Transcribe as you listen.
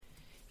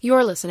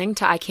You're listening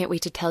to I Can't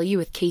Wait to Tell You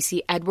with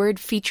Casey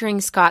Edward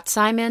featuring Scott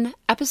Simon,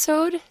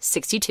 episode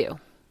 62.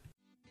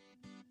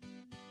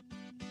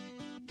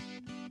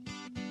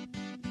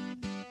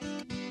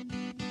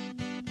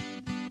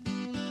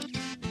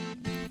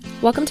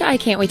 Welcome to I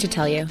Can't Wait to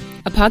Tell You,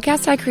 a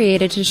podcast I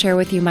created to share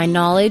with you my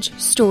knowledge,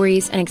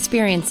 stories, and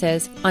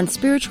experiences on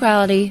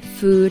spirituality,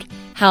 food,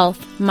 health,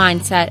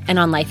 mindset, and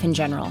on life in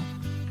general.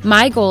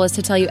 My goal is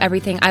to tell you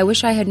everything I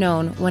wish I had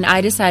known when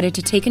I decided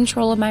to take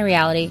control of my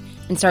reality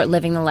and start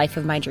living the life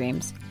of my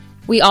dreams.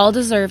 We all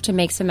deserve to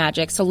make some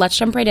magic, so let's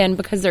jump right in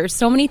because there are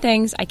so many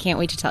things I can't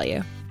wait to tell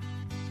you.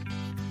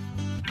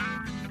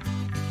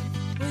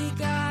 We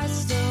got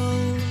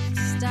soul,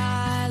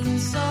 style,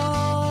 and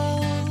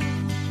soul.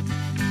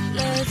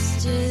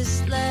 Let's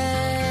just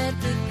let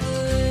the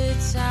good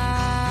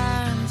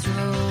times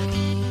roll.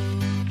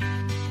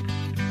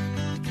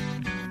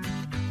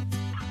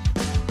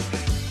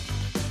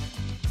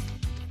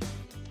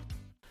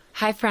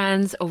 Hi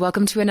friends,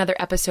 welcome to another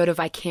episode of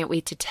I Can't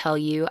Wait to Tell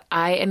You.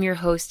 I am your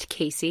host,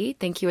 Casey.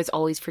 Thank you as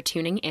always for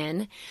tuning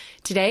in.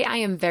 Today I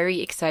am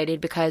very excited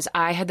because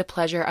I had the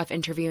pleasure of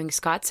interviewing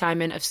Scott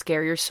Simon of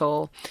Scare Your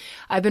Soul.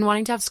 I've been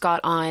wanting to have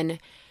Scott on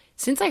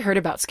since I heard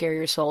about Scare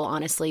Your Soul,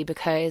 honestly,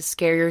 because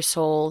Scare Your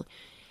Soul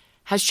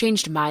has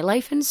changed my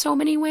life in so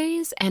many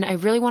ways, and I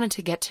really wanted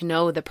to get to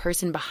know the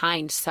person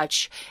behind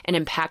such an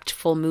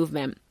impactful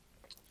movement.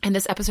 And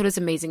this episode is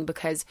amazing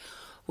because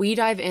we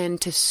dive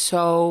into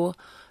so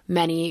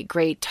many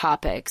great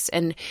topics,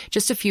 and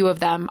just a few of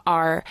them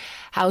are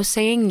how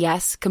saying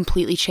yes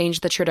completely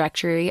changed the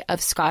trajectory of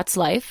Scott's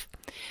life,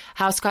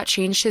 how Scott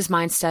changed his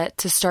mindset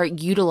to start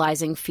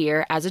utilizing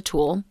fear as a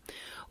tool,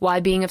 why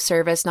being of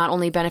service not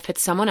only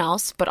benefits someone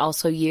else, but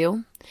also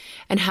you,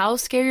 and how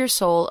Scare Your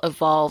Soul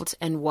evolved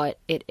and what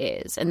it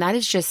is. And that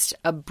is just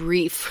a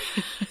brief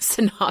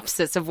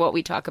synopsis of what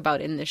we talk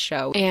about in this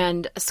show.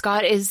 And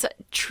Scott is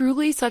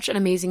truly such an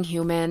amazing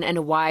human and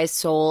a wise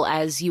soul,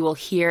 as you will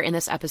hear in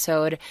this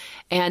episode,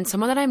 and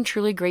someone that I'm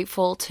truly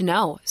grateful to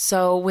know.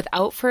 So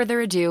without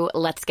further ado,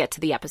 let's get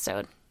to the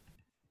episode.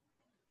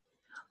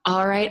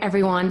 All right,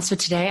 everyone. So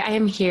today I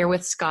am here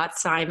with Scott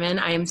Simon.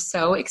 I am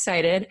so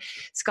excited.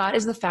 Scott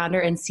is the founder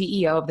and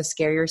CEO of the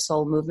Scare Your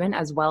Soul movement,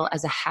 as well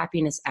as a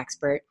happiness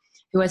expert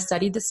who has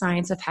studied the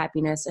science of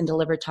happiness and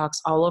delivered talks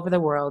all over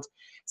the world,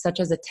 such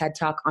as a TED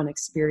Talk on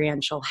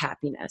experiential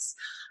happiness.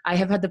 I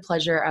have had the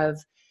pleasure of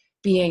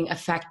being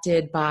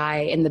affected by,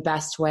 in the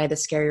best way, the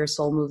Scare Your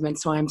Soul movement.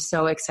 So I'm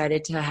so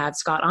excited to have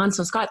Scott on.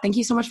 So Scott, thank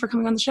you so much for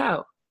coming on the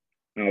show.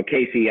 Oh,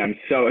 Casey, I'm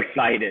so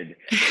excited.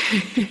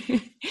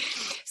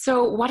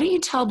 So why don't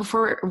you tell,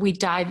 before we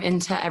dive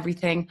into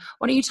everything,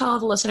 why don't you tell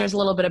the listeners a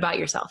little bit about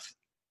yourself?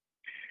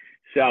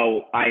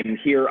 So I'm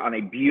here on a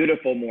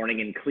beautiful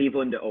morning in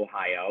Cleveland,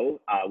 Ohio,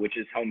 which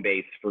is home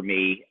base for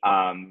me.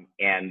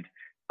 And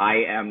I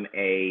am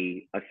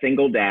a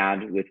single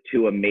dad with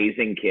two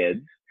amazing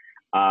kids,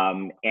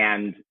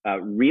 and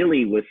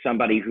really was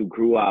somebody who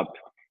grew up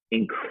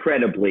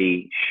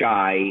incredibly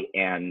shy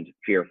and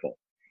fearful.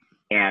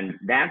 And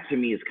that to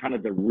me is kind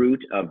of the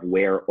root of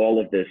where all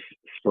of this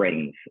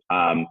springs.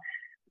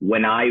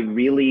 When I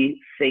really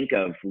think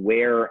of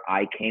where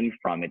I came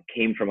from, it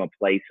came from a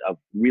place of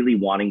really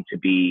wanting to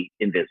be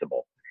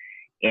invisible.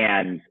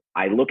 And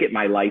I look at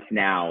my life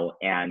now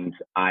and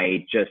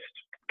I just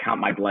count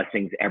my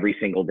blessings every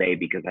single day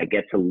because I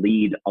get to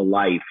lead a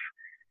life,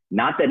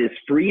 not that is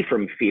free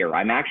from fear.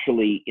 I'm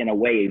actually, in a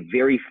way, a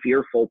very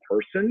fearful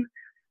person,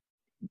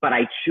 but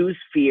I choose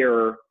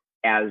fear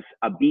as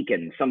a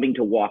beacon, something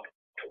to walk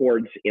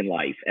towards in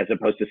life as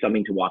opposed to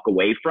something to walk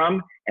away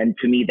from. And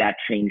to me, that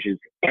changes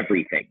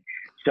everything.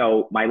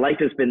 So my life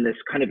has been this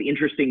kind of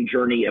interesting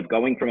journey of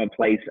going from a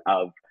place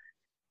of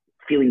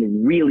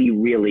feeling really,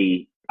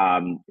 really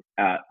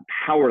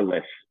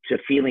powerless to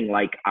feeling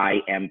like I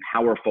am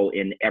powerful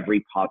in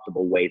every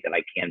possible way that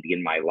I can be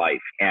in my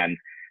life. And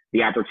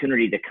the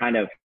opportunity to kind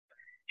of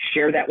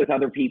share that with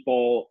other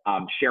people,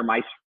 share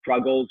my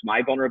struggles,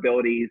 my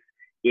vulnerabilities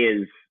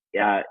is,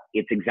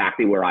 it's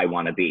exactly where I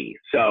want to be.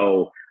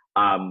 So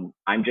I'm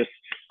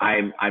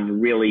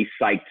really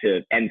psyched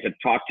to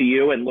talk to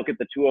you and look at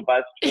the two of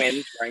us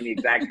twins wearing the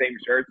exact same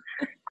shirt.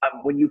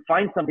 When you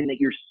find something that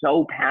you're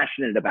so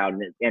passionate about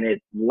and it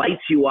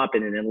lights you up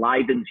and it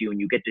enlivens you and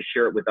you get to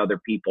share it with other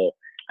people,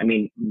 I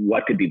mean,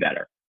 what could be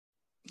better?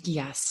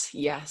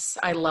 Yes.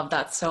 I love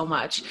that so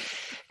much.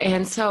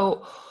 And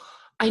so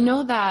I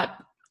know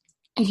that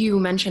you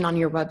mentioned on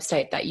your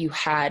website that you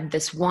had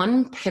this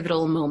one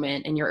pivotal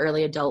moment in your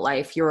early adult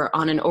life. You were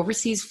on an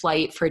overseas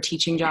flight for a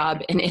teaching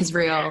job in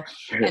Israel,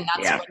 and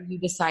that's when you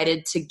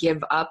decided to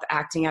give up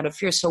acting out of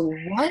fear. So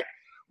what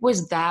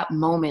was that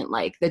moment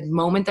like, the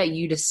moment that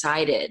you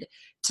decided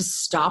to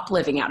stop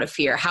living out of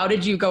fear? How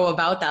did you go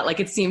about that? Like,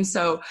 it seems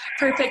so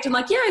perfect and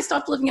like, yeah, I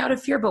stopped living out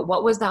of fear, but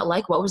what was that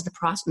like? What was the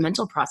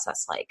mental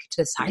process like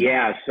to decide?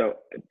 Yeah. So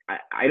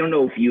I don't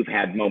know if you've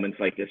had moments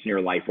like this in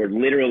your life where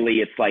literally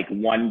it's like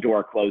one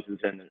door closes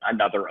and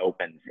another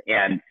opens.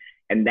 And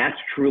that's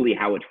truly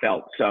how it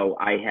felt. So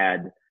I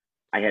had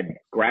I had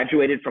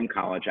graduated from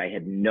college. I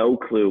had no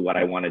clue what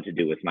I wanted to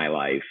do with my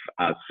life.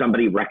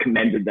 Somebody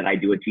recommended that I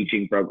do a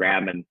teaching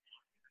program, and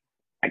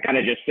I kind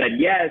of just said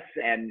yes.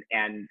 And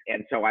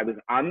so I was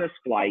on this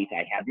flight.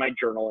 I had my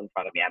journal in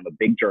front of me. I'm a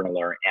big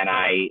journaler. And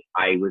I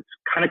was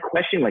kind of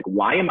questioning, like,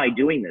 why am I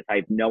doing this? I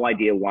have no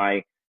idea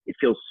why. It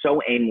feels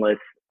so aimless.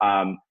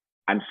 I'm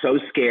so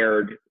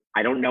scared.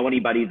 I don't know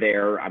anybody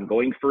there. I'm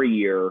going for a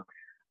year.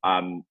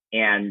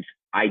 And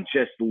I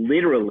just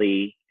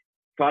literally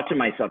thought to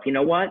myself, you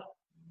know what?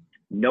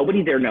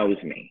 Nobody there knows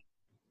me.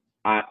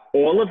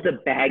 All of the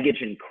baggage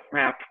and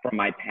crap from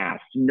my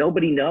past,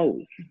 nobody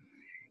knows.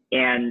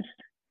 And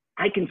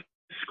I can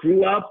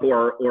screw up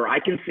or I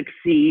can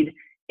succeed,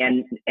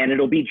 and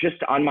it'll be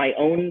just on my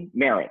own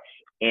merits.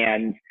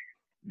 And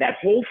that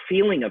whole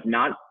feeling of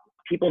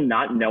people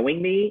not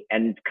knowing me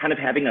and kind of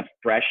having a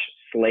fresh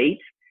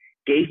slate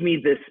gave me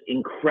this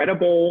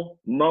incredible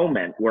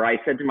moment where I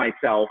said to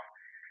myself,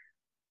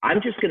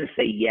 I'm just going to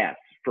say yes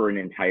for an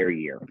entire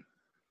year.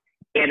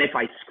 And if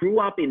I screw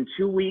up in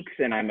 2 weeks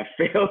and I'm a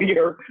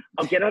failure,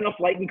 I'll get on a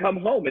flight and come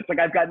home. It's like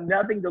I've got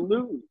nothing to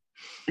lose.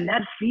 And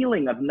that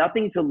feeling of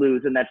nothing to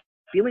lose and that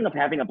feeling of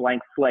having a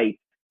blank slate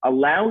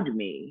allowed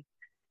me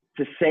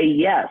to say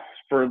yes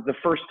for the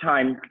first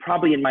time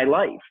probably in my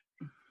life.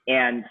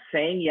 And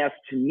saying yes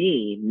to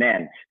me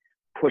meant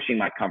pushing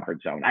my comfort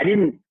zone. I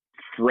didn't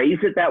phrase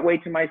it that way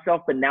to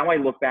myself, but now I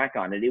look back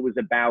on it. It was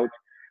about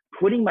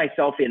putting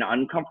myself in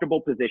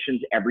uncomfortable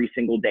positions every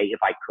single day if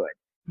I could.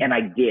 And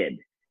I did.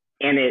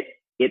 And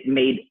it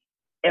made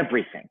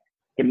everything.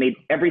 It made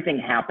everything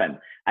happen.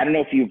 I don't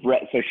know if you've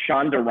read, so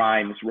Shonda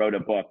Rhimes wrote a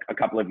book a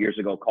couple of years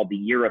ago called The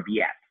Year of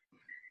Yes.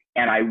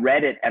 And I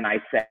read it and I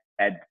said,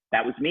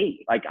 that was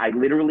me. Like I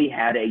literally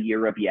had a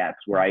year of yes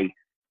where I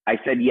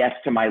said yes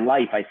to my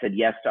life. I said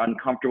yes to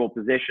uncomfortable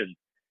positions.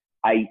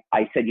 I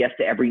said yes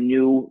to every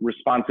new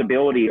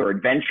responsibility or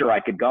adventure I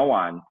could go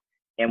on.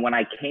 And when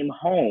I came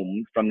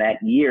home from that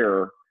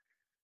year,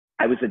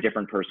 I was a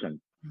different person.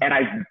 And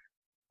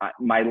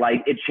my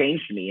life, it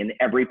changed me in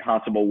every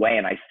possible way.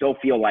 And I still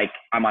feel like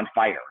I'm on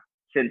fire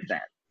since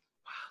then.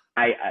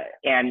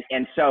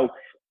 And so,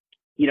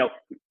 you know,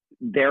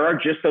 there are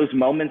just those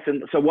moments.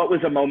 And so what was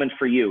a moment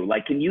for you?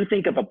 Like, can you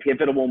think of a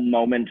pivotal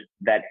moment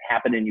that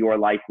happened in your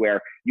life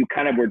where you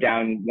kind of were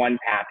down one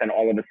path and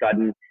all of a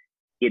sudden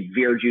it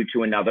veered you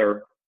to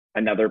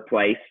another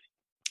place?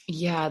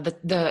 Yeah.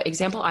 The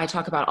example I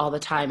talk about all the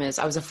time is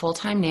I was a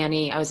full-time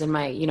nanny. I was in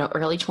my,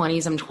 early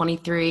 20s. I'm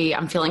 23.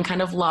 I'm feeling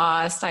kind of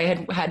lost.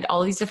 I had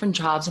all these different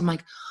jobs. I'm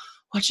like,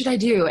 what should I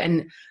do?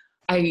 And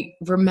I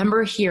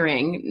remember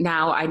hearing,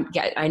 now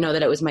I know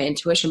that it was my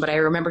intuition, but I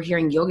remember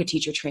hearing yoga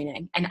teacher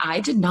training, and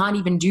I did not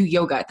even do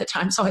yoga at the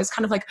time. So I was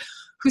kind of like,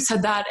 who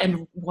said that?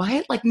 And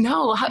what? Like,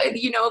 no,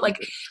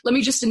 let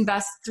me just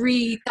invest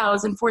 $3,000,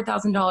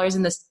 $4,000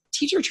 in this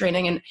teacher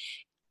training and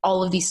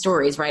all of these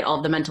stories, right? All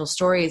of the mental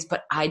stories.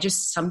 But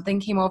something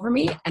came over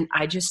me and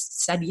I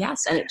just said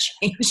yes. And it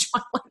changed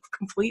my life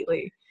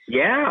completely.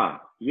 Yeah.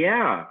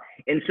 Yeah.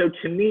 And so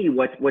to me,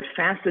 what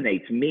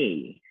fascinates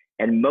me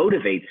and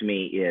motivates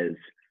me is,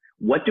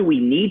 what do we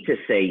need to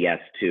say yes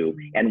to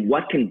and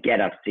what can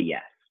get us to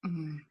yes?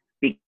 Mm-hmm.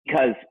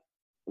 Because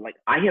like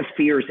I have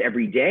fears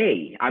every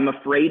day. I'm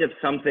afraid of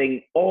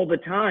something all the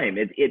time.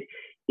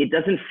 It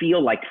doesn't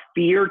feel like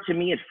fear to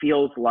me. It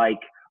feels like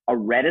a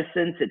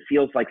reticence. It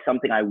feels like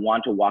something I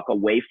want to walk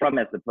away from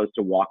as opposed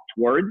to walk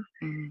towards.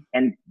 Mm-hmm.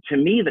 And to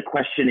me, the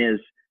question is,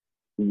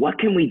 what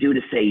can we do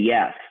to say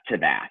yes to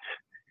that?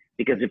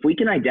 Because if we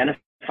can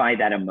identify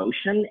that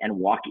emotion and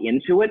walk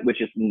into it,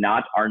 which is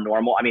not our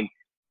normal. I mean,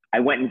 I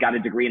went and got a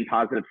degree in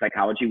positive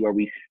psychology where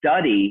we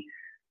study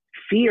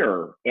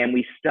fear and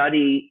we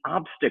study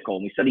obstacle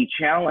and we study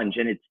challenge,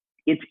 and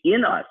it's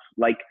in us.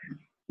 Like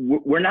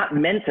we're not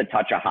meant to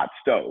touch a hot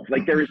stove.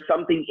 Like there is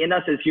something in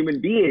us as human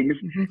beings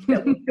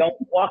that we don't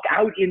walk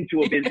out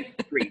into a busy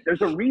street.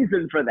 There's a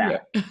reason for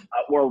that. Yeah.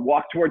 Or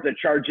walk towards a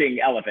charging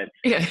elephant.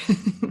 Yeah.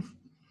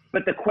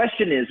 But the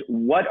question is,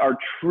 what are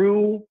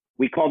true,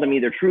 we call them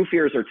either true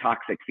fears or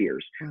toxic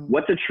fears. Mm-hmm.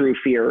 What's a true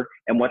fear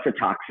and what's a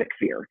toxic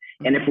fear?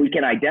 Mm-hmm. And if we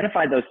can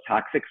identify those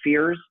toxic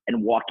fears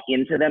and walk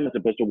into them as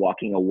opposed to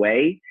walking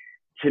away,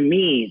 to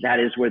me, that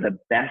is where the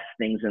best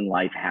things in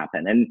life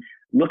happen. And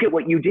look at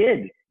what you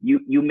did.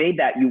 You made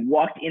that, you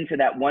walked into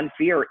that one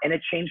fear and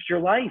it changed your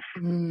life.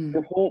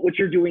 Mm. What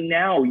you're doing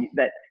now,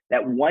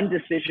 that one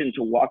decision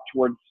to walk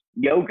towards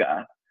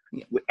yoga,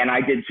 yeah. And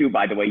I did too,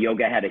 by the way,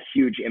 yoga had a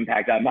huge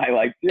impact on my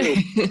life too.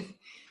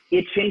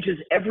 It changes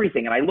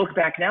everything. And I look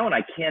back now and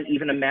I can't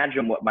even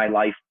imagine what my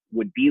life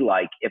would be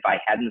like if I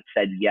hadn't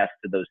said yes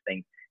to those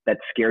things that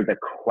scared the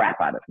crap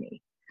out of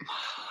me.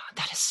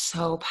 That is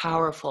so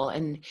powerful.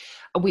 And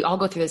we all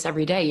go through this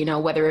every day,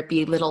 whether it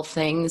be little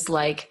things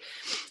like,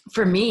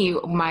 for me,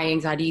 my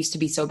anxiety used to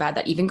be so bad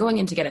that even going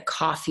in to get a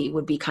coffee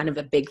would be kind of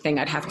a big thing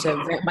I'd have to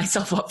ramp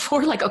myself up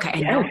for. Like, okay,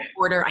 I know the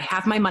order, I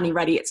have my money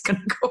ready, it's going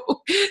to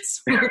go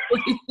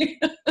smoothly.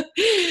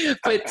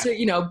 But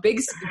to,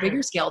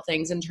 bigger scale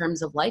things in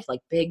terms of life,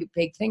 like big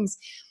things.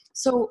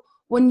 So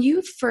when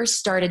you first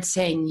started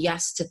saying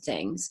yes to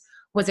things,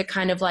 was it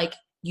kind of like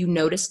you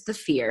noticed the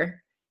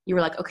fear. You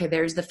were like, okay,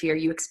 there's the fear.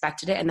 You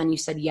expected it. And then you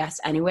said yes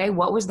anyway.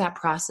 What was that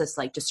process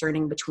like,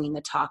 discerning between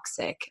the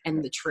toxic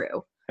and the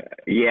true?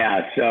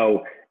 Yeah.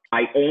 So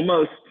I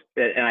almost,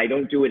 and I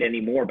don't do it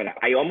anymore, but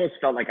I almost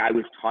felt like I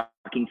was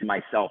talking to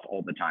myself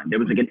all the time. There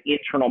was like an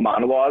internal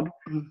monologue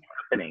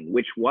happening,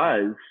 which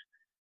was,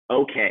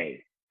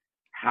 okay,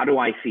 how do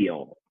I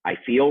feel? I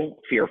feel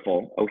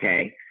fearful.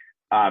 Okay.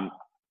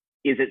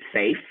 Is it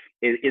safe?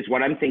 Is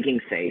what I'm thinking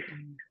safe?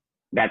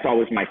 That's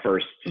always my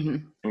first.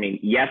 I mean,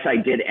 yes, I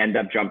did end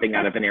up jumping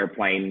out of an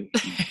airplane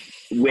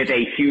with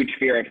a huge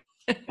fear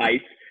of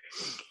heights.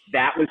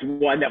 That was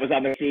one that was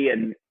on the sea,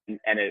 and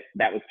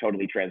that was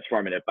totally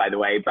transformative, by the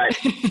way. But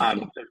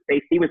so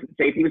safety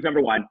was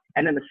number one,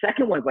 and then the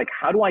second one was like,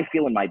 how do I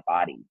feel in my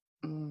body?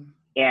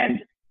 And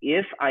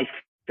if I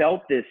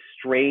felt this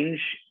strange,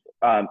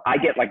 I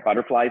get like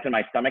butterflies in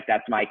my stomach.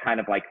 That's my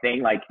kind of like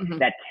thing, like that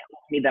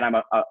tells me that I'm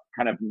a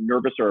kind of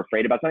nervous or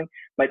afraid about something.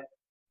 But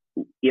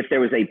if there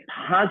was a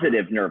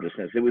positive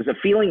nervousness, it was a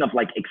feeling of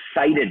like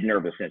excited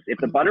nervousness. If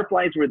the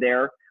butterflies were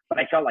there, but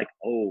I felt like,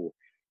 oh,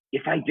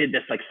 if I did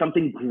this, like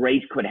something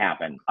great could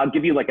happen. I'll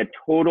give you like a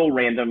total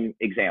random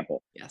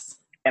example. Yes.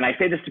 And I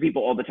say this to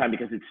people all the time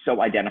because it's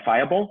so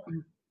identifiable.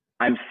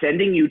 I'm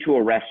sending you to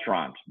a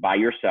restaurant by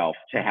yourself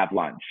to have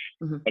lunch,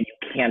 and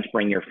you can't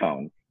bring your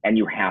phone, and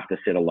you have to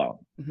sit alone.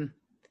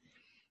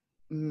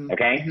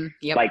 Okay?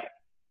 Yep. Like,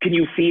 can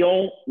you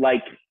feel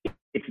like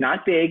it's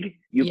not big?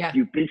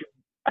 You've been to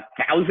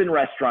 1,000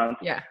 restaurants.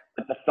 Yeah.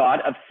 But the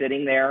thought of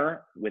sitting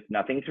there with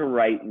nothing to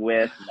write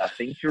with,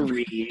 nothing to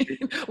read.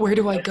 Where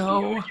do I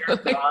go?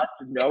 Thoughts,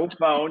 no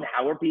phone.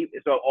 How are people?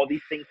 So all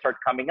these things start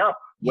coming up.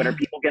 What are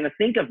people going to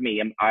think of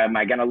me? Am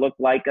I going to look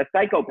like a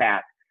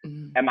psychopath?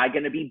 Am I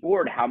going to be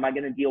bored? How am I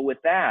going to deal with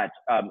that?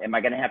 Am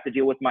I going to have to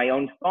deal with my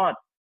own thoughts?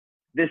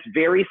 This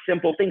very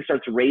simple thing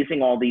starts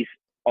raising all these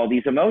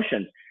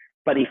emotions.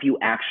 But if you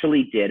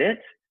actually did it,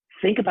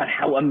 think about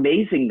how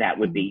amazing that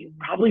would be. You'd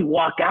probably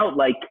walk out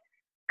like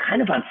kind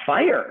of on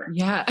fire.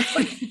 Yeah.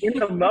 Like in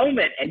the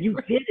moment, and you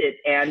did it.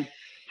 And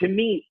to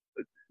me,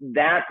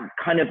 that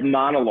kind of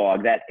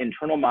monologue, that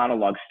internal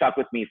monologue stuck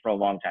with me for a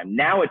long time.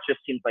 Now it just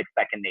seems like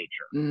second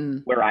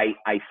nature, where I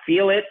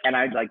feel it and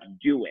I like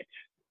do it.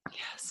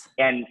 Yes.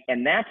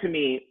 And that to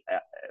me,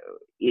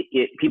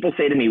 people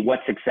say to me,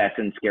 what's success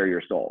in Scare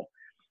Your Soul?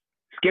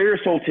 Scare Your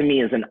Soul to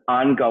me is an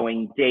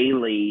ongoing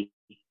daily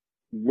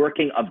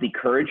working of the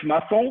courage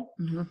muscle.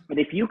 But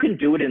if you can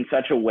do it in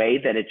such a way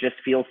that it just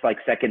feels like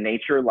second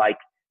nature, like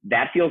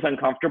that feels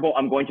uncomfortable,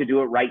 I'm going to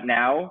do it right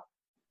now.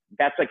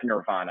 That's like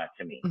nirvana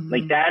to me.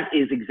 Like that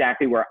is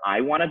exactly where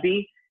I want to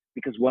be,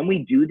 because when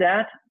we do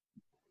that,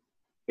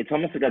 it's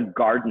almost like a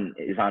garden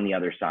is on the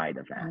other side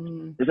of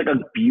that. There's like a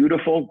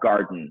beautiful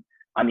garden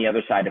on the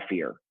other side of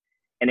fear.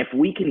 And if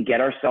we can get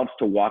ourselves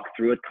to walk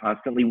through it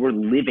constantly, we're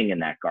living in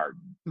that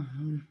garden.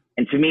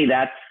 And to me,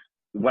 that's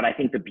what I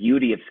think the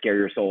beauty of Scare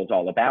Your Soul is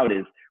all about,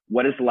 is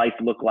what does life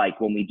look like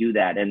when we do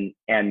that?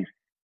 And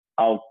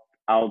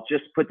I'll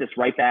just put this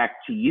right back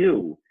to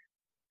you.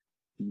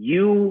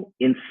 You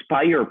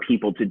inspire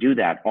people to do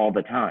that all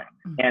the time.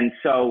 And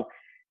so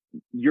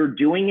you're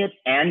doing it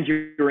and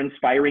you're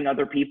inspiring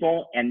other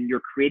people and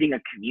you're creating a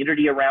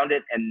community around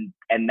it.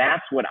 And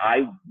that's what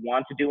I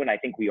want to do. And I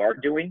think we are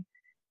doing.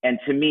 And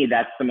to me,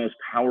 that's the most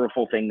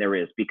powerful thing there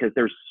is, because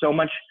there's so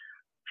much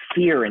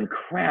fear and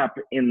crap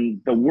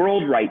in the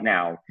world right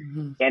now.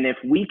 And if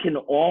we can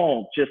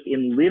all just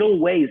in little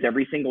ways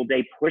every single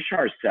day push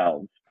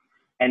ourselves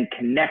and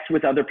connect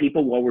with other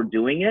people while we're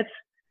doing it,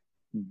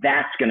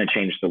 that's going to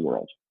change the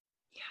world.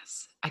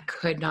 Yes. I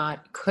could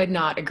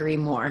not agree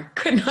more.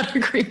 Could not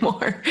agree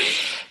more.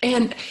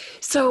 And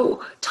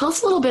so tell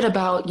us a little bit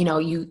about,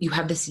 you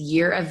have this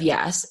year of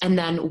yes. And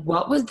then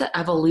what was the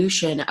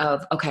evolution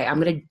of, okay, I'm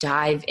going to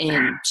dive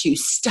into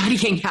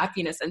studying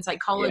happiness and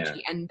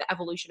psychology and the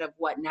evolution of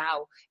what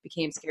now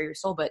became Scare Your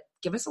Soul. But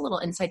give us a little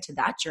insight to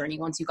that journey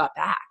once you got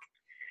back.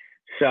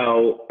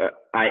 So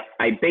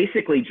I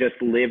basically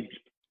just lived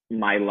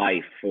my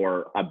life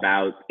for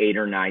about 8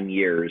 or 9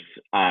 years,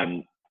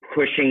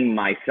 pushing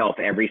myself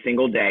every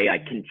single day. I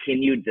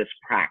continued this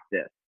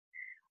practice,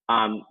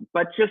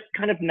 but just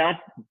kind of not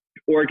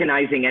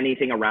organizing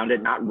anything around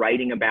it, not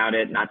writing about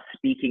it, not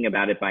speaking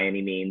about it by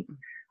any means.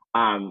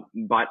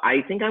 But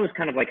I think I was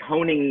kind of like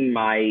honing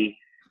myself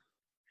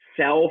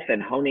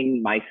and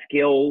honing my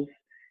skills.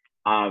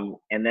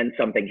 And then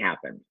something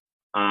happened.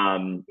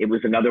 It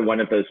was another one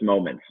of those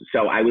moments.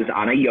 So I was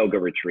on a yoga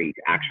retreat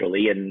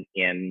actually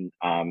in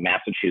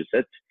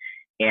Massachusetts.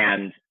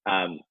 And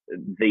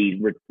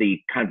the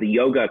kind of the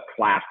yoga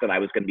class that I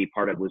was going to be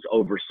part of was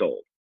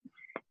oversold.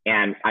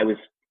 And I was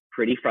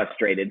pretty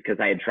frustrated because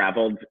I had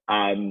traveled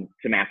to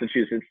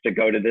Massachusetts to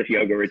go to this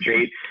yoga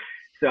retreat.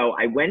 So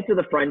I went to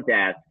the front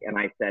desk and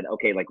I said,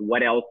 okay, like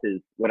what else is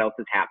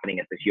happening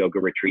at this yoga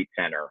retreat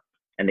center?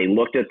 And they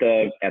looked at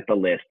the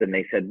list and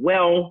they said,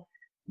 well,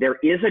 there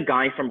is a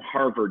guy from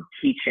Harvard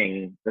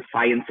teaching the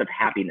science of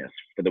happiness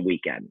for the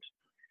weekend.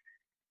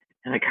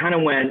 And I kind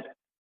of went,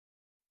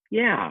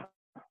 yeah,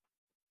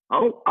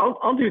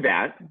 I'll do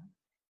that.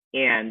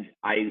 And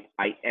I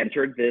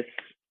entered this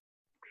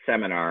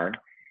seminar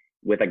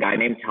with a guy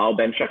named Tal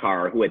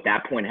Ben-Shahar, who at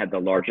that point had the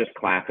largest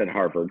class at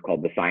Harvard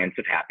called The Science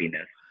of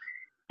Happiness.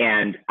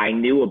 And I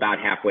knew about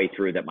halfway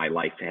through that my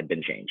life had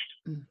been changed.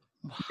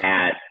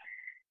 That,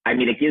 I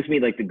mean, it gives me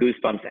like the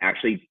goosebumps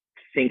actually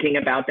thinking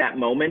about that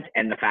moment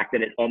and the fact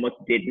that it almost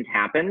didn't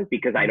happen,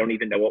 because I don't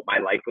even know what my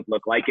life would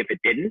look like if it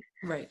didn't.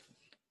 Right.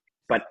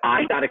 But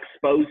I got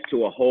exposed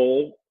to a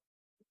whole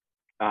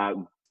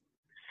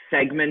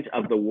segment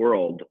of the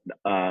world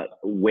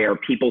where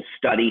people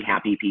study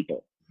happy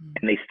people,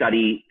 and they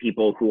study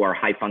people who are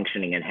high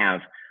functioning and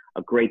have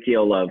a great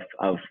deal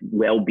of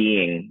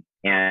well-being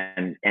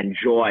and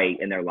joy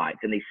in their lives.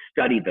 And they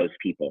study those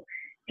people,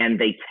 and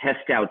they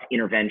test out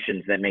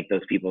interventions that make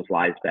those people's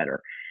lives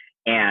better.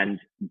 And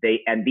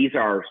these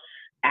are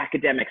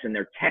academics, and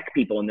they're tech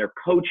people, and they're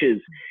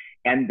coaches,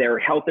 and they're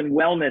health and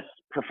wellness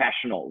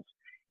professionals.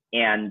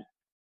 And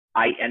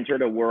I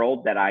entered a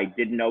world that I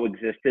didn't know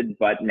existed,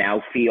 but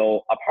now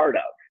feel a part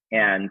of.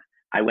 And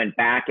I went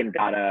back and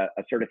got a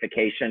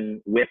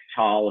certification with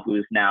Tal,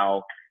 who's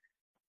now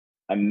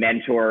a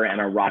mentor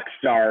and a rock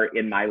star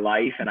in my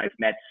life. And I've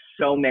met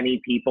so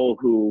many people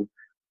who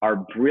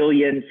are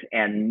brilliant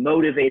and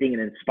motivating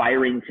and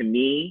inspiring to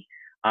me.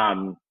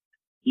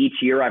 Each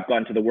year I've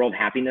gone to the World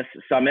Happiness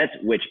Summit,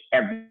 which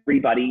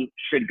everybody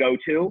should go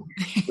to,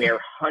 where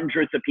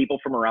hundreds of people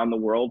from around the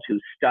world who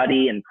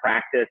study and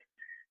practice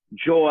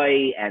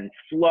joy and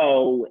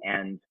flow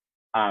and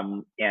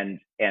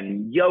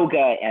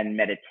yoga and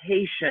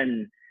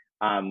meditation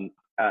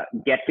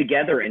get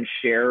together and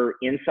share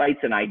insights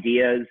and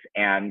ideas.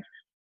 And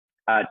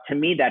to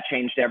me, that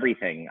changed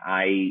everything.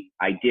 I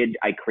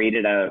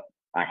created a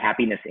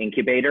happiness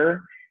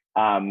incubator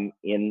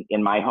in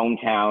my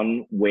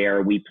hometown,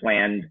 where we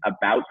planned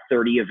about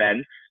 30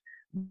 events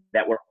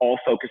that were all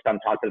focused on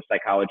positive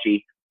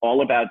psychology,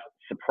 all about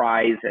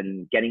surprise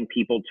and getting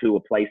people to a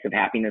place of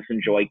happiness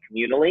and joy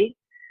communally.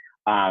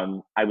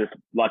 I was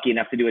lucky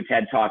enough to do a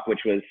TED Talk, which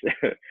was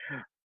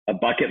a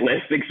bucket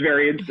list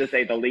experience, to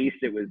say the least.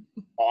 It was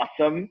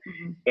awesome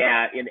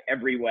in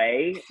every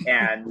way.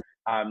 And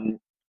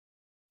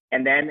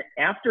then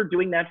after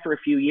doing that for a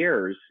few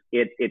years,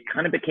 it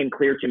kind of became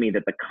clear to me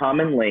that the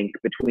common link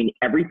between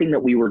everything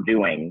that we were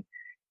doing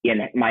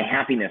in my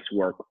happiness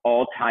work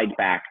all tied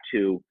back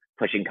to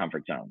pushing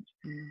comfort zones.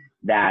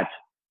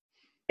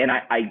 And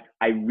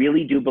I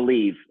really do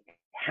believe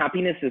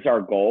happiness is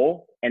our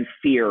goal, and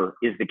fear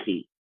is the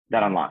key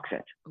that unlocks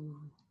it.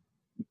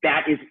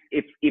 That is,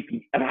 if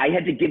I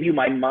had to give you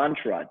my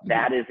mantra,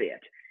 that is it.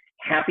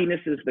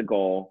 Happiness is the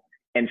goal,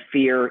 and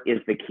fear is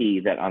the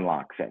key that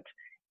unlocks it.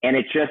 And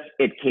it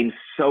came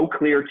so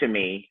clear to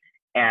me.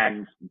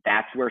 And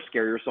that's where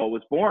Scare Your Soul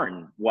was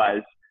born,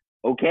 was,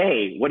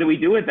 okay, what do we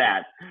do with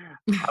that?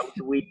 How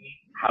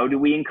do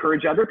we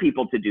encourage other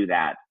people to do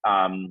that?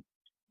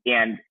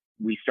 And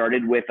we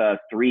started with a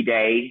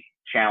 3-day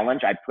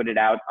challenge. I put it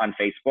out on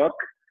Facebook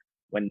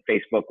when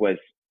Facebook was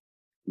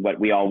what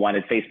we all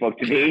wanted Facebook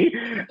to be.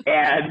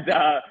 And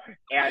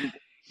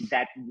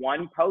that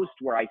one post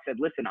where I said,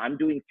 listen, I'm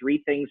doing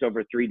 3 things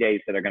over 3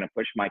 days that are going to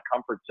push my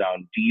comfort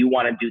zone. Do you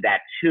want to do that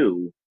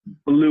too?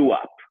 Blew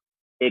up.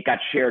 It got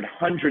shared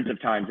hundreds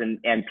of times,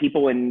 and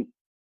people in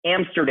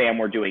Amsterdam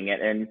were doing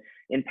it, and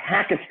in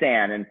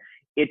Pakistan. And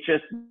it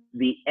just,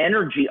 the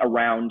energy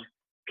around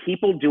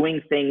people doing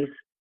things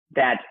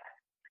that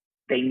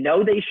they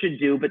know they should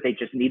do, but they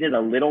just needed a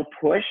little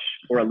push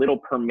or a little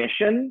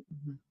permission.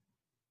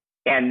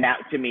 And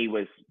that to me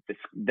was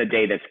the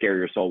day that Scare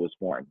Your Soul was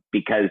born,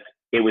 because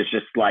it was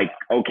just like,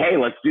 okay,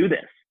 let's do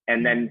this.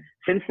 And then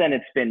since then,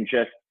 it's been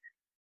just,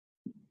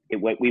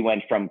 we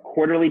went from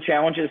quarterly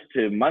challenges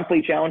to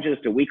monthly challenges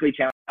to weekly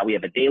challenges. Now we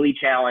have a daily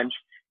challenge,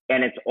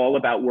 and it's all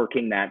about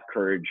working that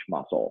courage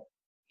muscle.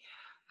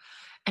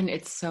 And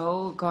it's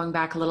so, going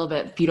back a little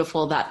bit,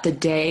 beautiful that the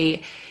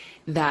day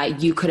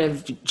that you could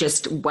have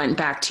just went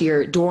back to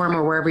your dorm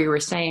or wherever you were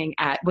staying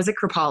at, was it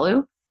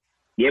Kripalu?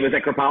 Yeah, it was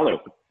at Kripalu.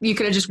 You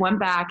could have just went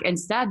back.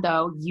 Instead,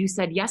 though, you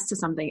said yes to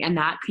something, and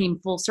that came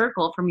full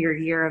circle from your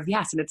year of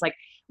yes. And it's like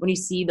when you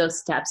see those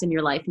steps in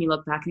your life and you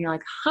look back and you're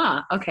like,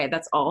 okay,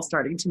 that's all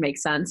starting to make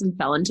sense and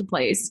fell into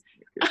place.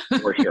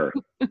 For sure.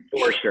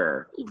 For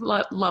sure.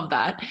 Love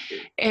that.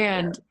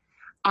 And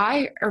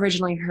I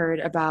originally heard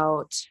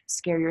about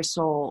Scare Your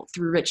Soul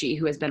through Richie,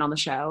 who has been on the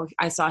show.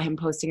 I saw him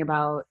posting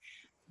about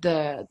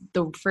the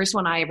first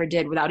one I ever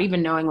did without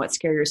even knowing what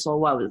Scare Your Soul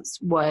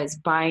was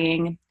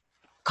buying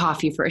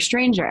coffee for a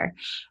stranger.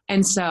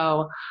 And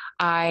so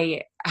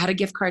I had a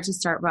gift card to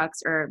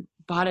Starbucks, or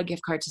bought a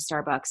gift card to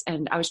Starbucks,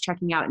 and I was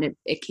checking out, and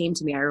it came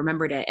to me. I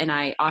remembered it, and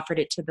I offered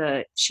it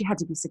to she had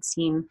to be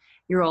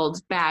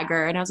 16-year-old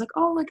bagger. And I was like, I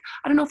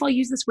don't know if I'll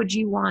use this. Would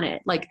you want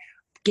it?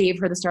 Gave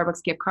her the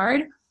Starbucks gift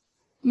card,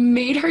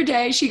 made her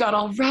day. She got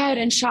all red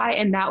and shy.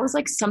 And that was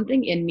like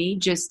something in me,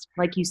 just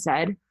like you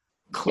said,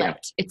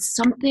 clicked. Yeah. It's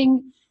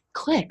something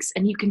clicks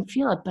and you can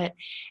feel it, but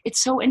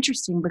it's so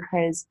interesting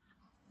because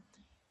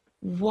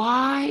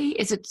why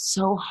is it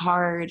so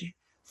hard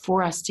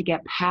for us to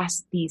get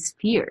past these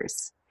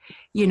fears?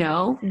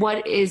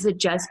 What is it,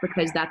 just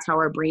because that's how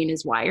our brain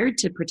is wired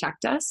to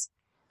protect us?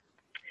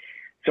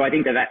 So I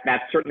think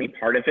that's certainly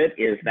part of it,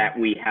 is that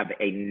we have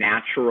a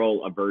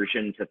natural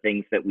aversion to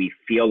things that we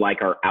feel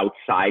like are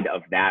outside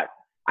of that.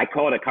 I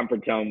call it a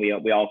comfort zone. We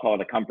all call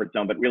it a comfort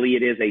zone, but really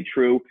it is a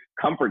true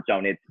comfort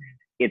zone.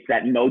 It's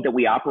that mode that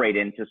we operate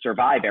in to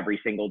survive every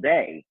single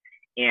day.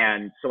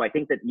 And so I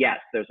think that, yes,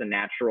 there's a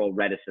natural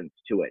reticence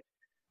to it,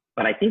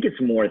 but I think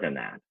it's more than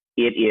that.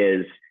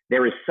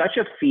 There is such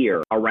a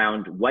fear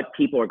around what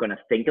people are going to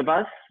think of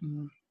us,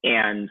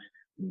 and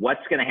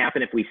what's going to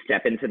happen if we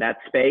step into that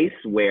space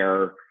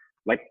where,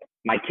 like,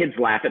 my kids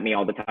laugh at me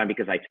all the time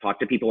because I talk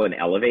to people in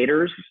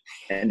elevators,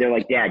 and they're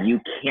like, Dad, you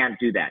can't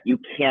do that. You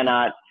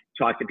cannot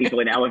talk to people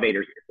in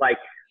elevators. It's like,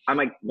 I'm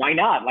like, why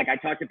not? Like, I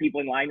talk to people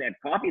in line at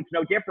coffee. It's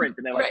no different.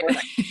 And they're like,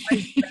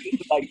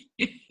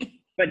 like,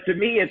 but to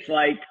me, it's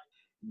like,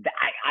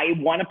 I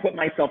want to put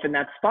myself in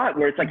that spot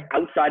where it's like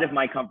outside of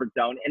my comfort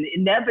zone. And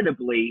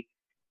inevitably,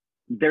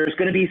 there's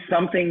going to be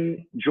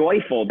something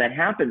joyful that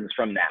happens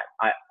from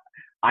that.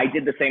 I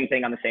did the same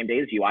thing on the same day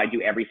as you. I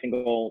do every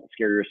single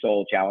Scare Your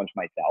Soul challenge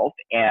myself.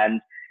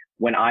 And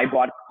when I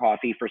bought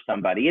coffee for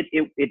somebody,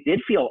 it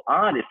did feel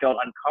odd. It felt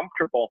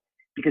uncomfortable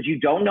because you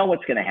don't know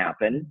what's going to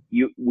happen.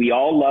 We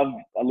all love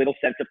a little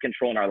sense of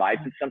control in our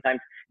lives. And sometimes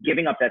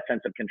giving up that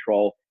sense of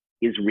control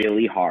is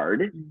really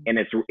hard, and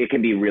it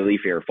can be really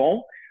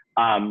fearful.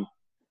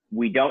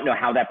 We don't know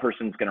how that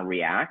person's going to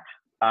react.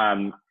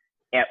 And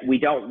we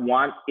don't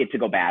want it to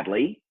go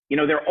badly.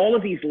 There are all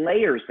of these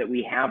layers that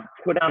we have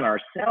put on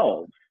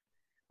ourselves.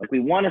 Like, we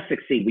want to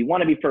succeed. We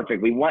want to be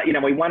perfect. We want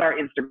our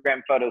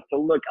Instagram photos to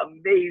look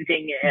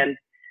amazing.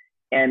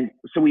 And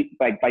so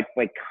by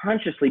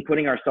consciously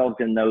putting ourselves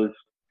in those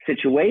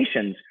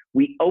situations,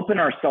 we open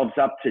ourselves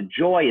up to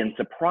joy and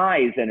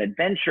surprise and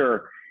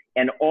adventure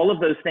and all of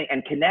those things,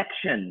 and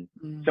connection.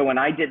 So when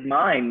I did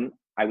mine,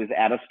 I was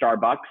at a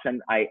Starbucks,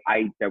 and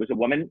there was a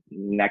woman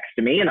next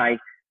to me, and I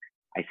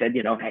said,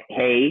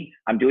 hey,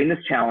 I'm doing this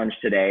challenge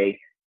today.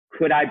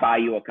 Could I buy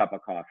you a cup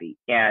of coffee?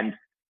 And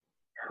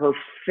her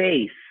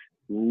face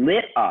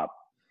lit up,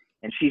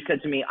 and she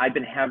said to me, I've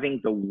been having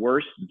the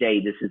worst day.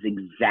 This is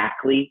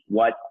exactly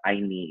what I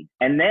need.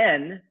 And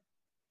then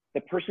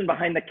the person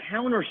behind the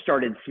counter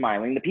started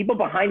smiling. The people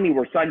behind me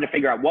were starting to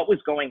figure out what was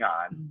going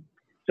on.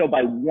 So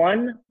by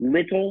one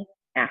little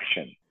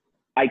action,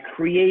 I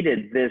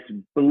created this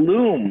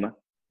bloom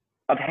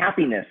of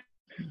happiness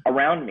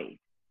around me.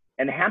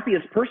 And the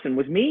happiest person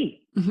was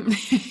me. I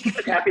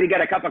was happy to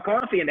get a cup of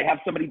coffee and to have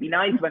somebody be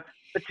nice. But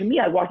to me,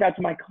 I walked out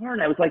to my car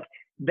and I was like,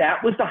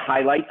 that was the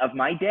highlight of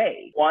my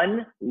day.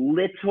 One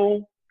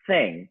little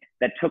thing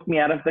that took me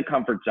out of the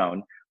comfort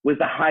zone was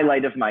the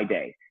highlight of my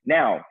day.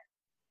 Now,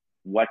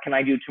 what can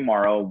I do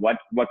tomorrow? What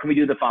can we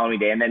do the following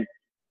day? And then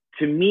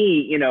to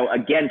me,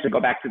 again, to go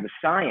back to the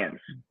science,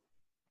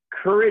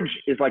 courage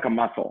is like a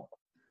muscle.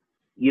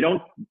 You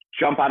don't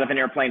jump out of an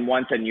airplane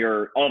once and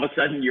all of a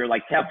sudden you're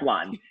like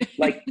Teflon.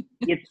 Like,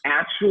 it's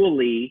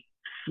actually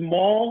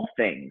small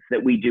things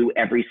that we do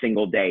every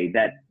single day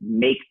that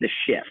make the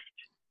shift.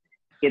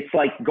 It's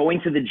like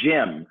going to the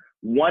gym.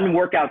 One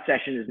workout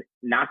session is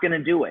not going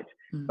to do it.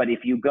 But if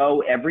you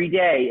go every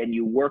day and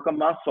you work a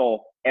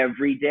muscle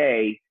every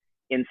day,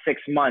 in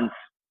 6 months,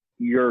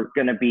 you're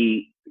going to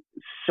be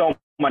so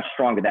much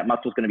stronger. That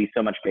muscle is going to be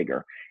so much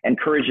bigger. And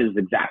courage is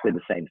exactly the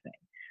same thing.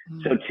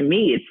 So to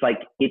me, it's like,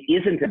 it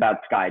isn't about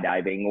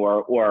skydiving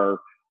or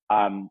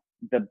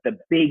the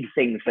big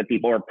things that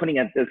people are putting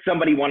at.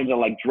 Somebody wanted to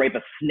like drape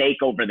a snake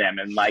over them,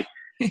 and like,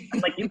 I'm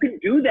like, you can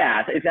do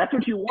that. If that's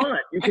what you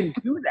want, you can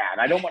do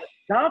that. I don't want to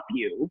stop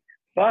you,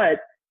 but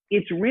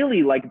it's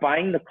really like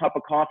buying the cup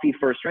of coffee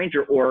for a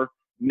stranger, or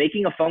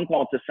making a phone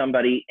call to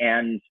somebody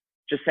and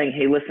just saying,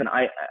 hey, listen,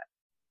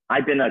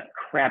 I've been a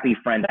crappy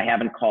friend. I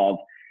haven't called.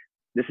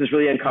 This is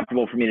really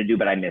uncomfortable for me to do,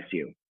 but I miss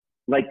you.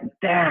 Like,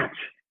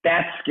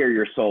 that's Scare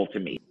Your Soul to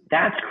me.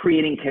 That's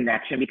creating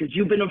connection, because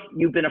you've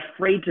been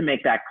afraid to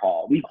make that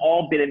call. We've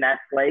all been in that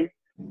place,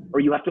 or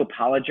you have to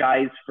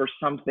apologize for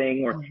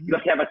something, or you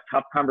have to have a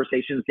tough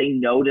conversation, say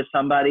no to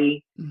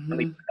somebody, and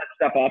we put that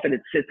stuff off and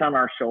it sits on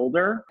our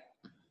shoulder.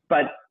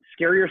 But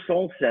Scare Your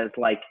Soul says,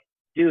 like,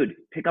 dude,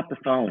 pick up the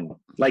phone,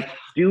 like,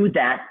 do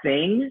that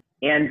thing.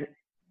 And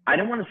I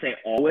don't want to say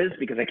always,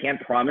 because I can't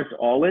promise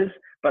always,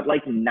 but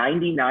like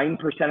 99%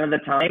 of the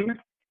time,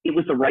 it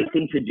was the right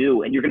thing to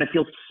do. And you're going to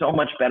feel so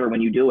much better when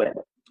you do it.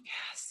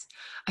 Yes,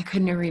 I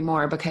couldn't agree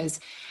more, because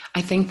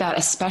I think that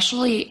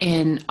especially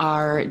in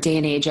our day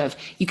and age of,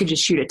 you could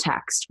just shoot a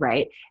text,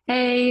 right?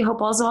 Hey,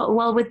 hope all's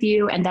well with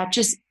you. And that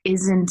just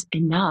isn't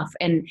enough.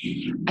 And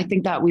I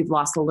think that we've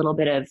lost a little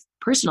bit of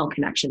personal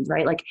connections,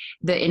 right? Like,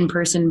 the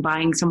in-person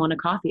buying someone a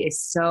coffee is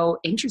so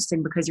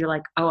interesting, because you're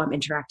like, oh, I'm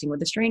interacting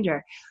with a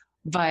stranger.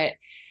 But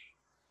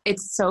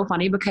it's so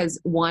funny, because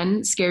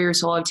one, Scare Your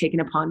Soul I've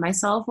taken upon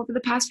myself over the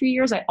past few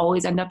years. I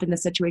always end up in the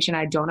situation,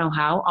 I don't know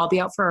how. I'll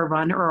be out for a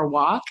run or a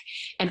walk,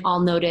 and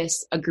I'll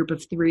notice a group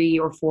of 3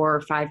 or 4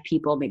 or 5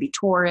 people, maybe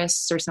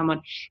tourists or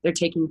someone, they're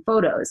taking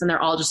photos, and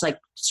they're all just like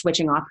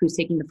switching off who's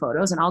taking the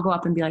photos. And I'll go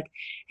up and be like,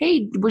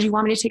 hey, would you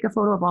want me to take a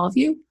photo of all of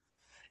you?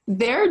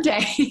 There are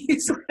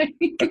days like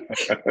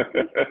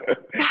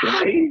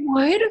Right? I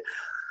would,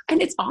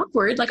 and it's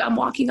awkward. Like I'm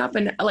walking up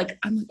and like,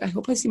 I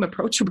hope I seem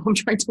approachable. I'm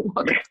trying to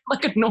walk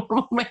like a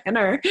normal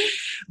manner,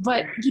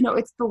 but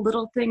it's the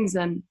little things.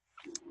 And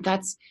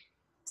that's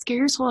Scare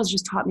Your Soul has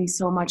just taught me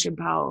so much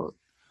about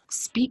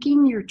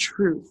speaking your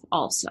truth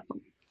also.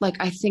 Like,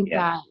 I think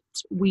that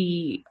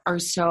we are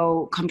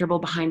so comfortable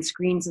behind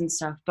screens and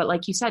stuff, but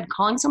like you said,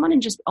 calling someone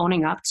and just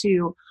owning up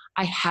to,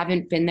 I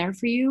haven't been there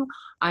for you.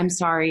 I'm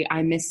sorry.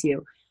 I miss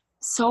you.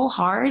 So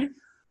hard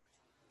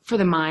for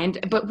the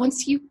mind. But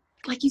once you,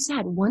 like you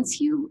said, once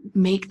you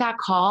make that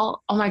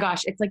call, oh my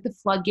gosh, it's like the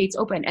floodgates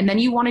open and then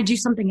you want to do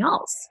something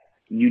else.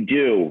 You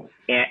do.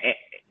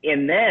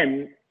 And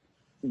then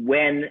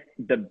when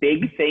the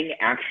big thing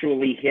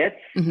actually hits,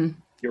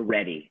 you're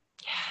ready.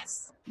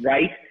 Yes.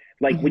 Right?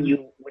 Like when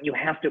you're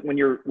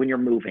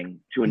moving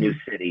to a new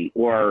city,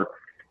 or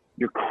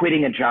you're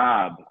quitting a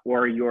job,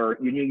 or you're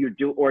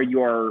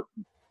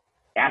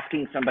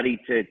asking somebody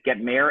to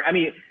get married. I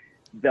mean,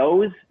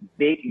 those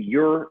big,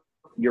 you're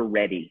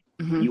ready.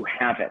 You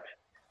have it.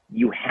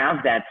 You have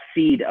that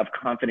seed of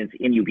confidence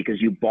in you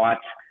because you bought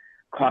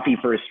coffee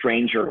for a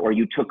stranger, or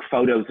you took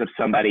photos of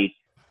somebody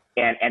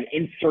and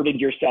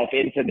inserted yourself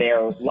into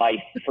their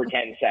life for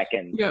 10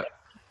 seconds. Yeah.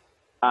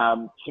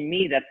 To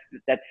me,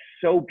 that's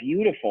so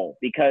beautiful,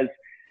 because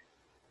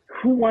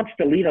who wants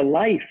to lead a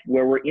life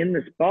where we're in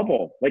this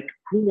bubble? Like,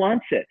 who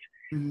wants it?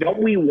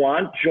 Don't we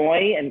want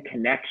joy and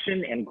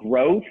connection and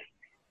growth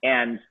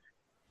and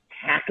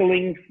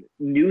tackling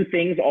new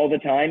things all the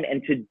time?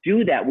 And to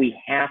do that, we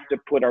have to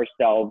put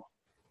ourselves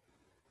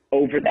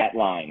over that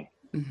line.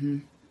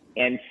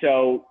 And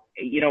so,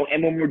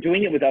 and when we're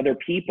doing it with other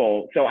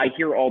people, so I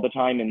hear all the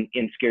time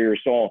in Scare Your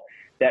Soul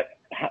that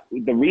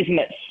the reason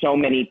that so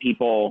many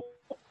people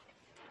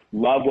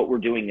love what we're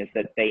doing is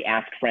that they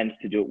ask friends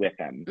to do it with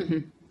them.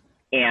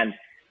 And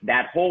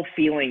that whole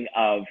feeling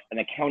of an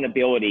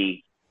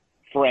accountability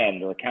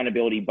friend or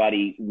accountability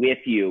buddy with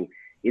you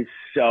is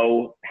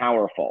so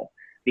powerful,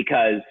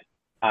 because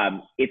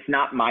it's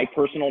not my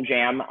personal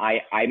jam.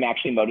 I'm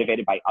actually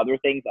motivated by other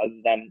things other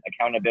than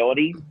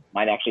accountability.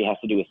 Mine actually has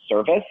to do with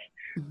service.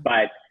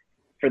 But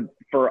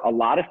for a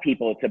lot of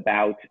people, it's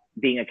about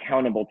being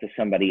accountable to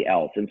somebody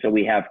else. And so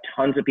we have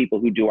tons of people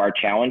who do our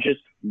challenges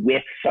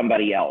with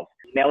somebody else.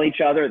 Email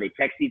each other, they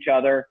text each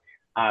other,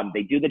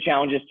 they do the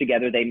challenges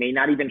together. They may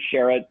not even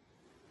share it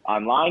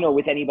online or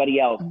with anybody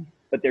else,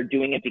 but they're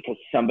doing it because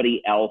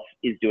somebody else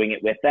is doing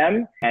it with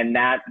them. And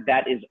that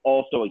is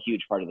also a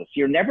huge part of this.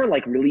 You're never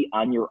like really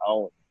on your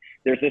own.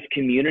 There's this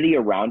community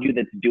around you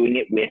that's doing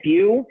it with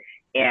you,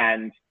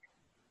 and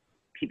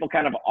people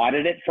kind of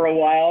audit it for a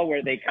while,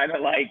 where they kind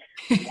of like,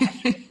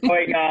 what's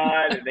going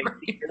on? And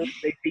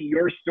they see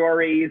your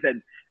stories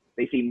and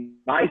they see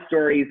my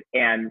stories.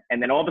 And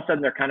then all of a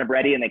sudden they're kind of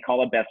ready, and they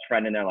call a best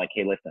friend and they're like,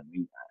 hey, listen,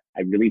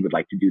 I really would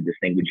like to do this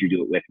thing. Would you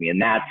do it with me?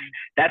 And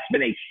that's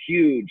been a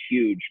huge,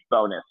 huge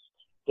bonus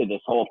to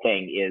this whole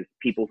thing, is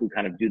people who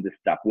kind of do this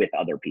stuff with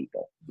other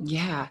people.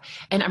 Yeah.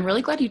 And I'm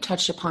really glad you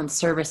touched upon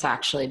service,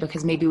 actually,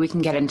 because maybe we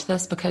can get into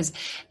this, because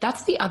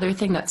that's the other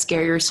thing that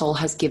Scare Your Soul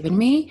has given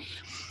me.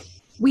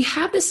 We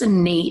have this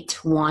innate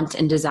want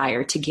and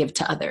desire to give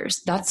to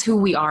others. That's who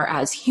we are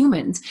as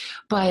humans.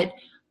 But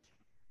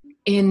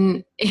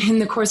in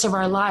the course of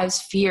our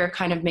lives, fear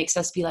kind of makes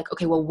us be like,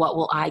 okay, well, what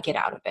will I get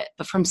out of it?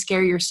 But from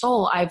Scare Your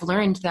Soul, I've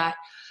learned that,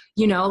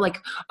 like,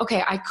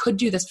 okay, I could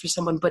do this for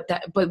someone, but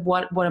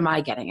what am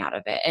I getting out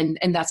of it?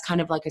 And that's kind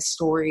of like a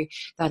story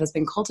that has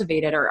been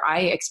cultivated, or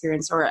I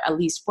experienced, or at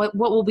least what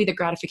will be the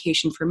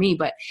gratification for me.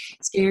 But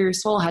Scare Your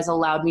Soul has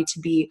allowed me to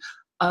be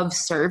of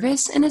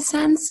service in a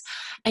sense,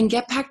 and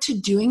get back to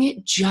doing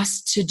it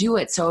just to do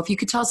it. So if you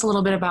could tell us a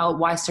little bit about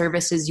why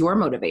service is your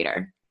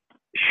motivator.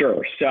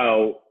 Sure.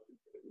 So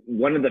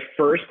one of the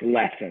first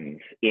lessons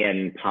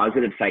in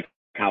Positive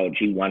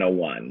Psychology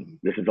 101,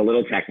 this is a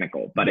little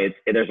technical, but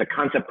there's a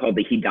concept called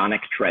the hedonic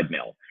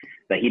treadmill.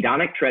 The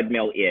hedonic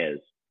treadmill is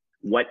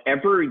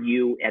whatever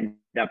you end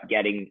up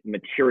getting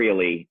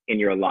materially in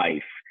your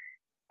life,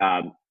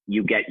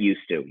 you get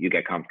used to, you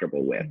get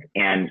comfortable with.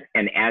 And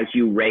as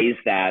you raise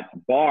that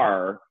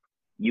bar,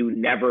 you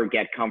never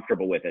get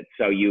comfortable with it.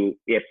 So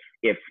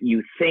if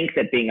you think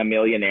that being a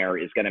millionaire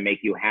is going to make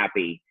you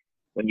happy,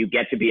 when you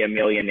get to be a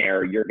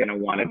millionaire, you're going to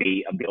want to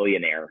be a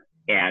billionaire.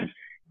 And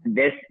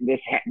this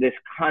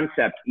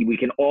concept, we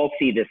can all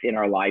see this in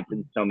our lives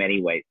in so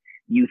many ways.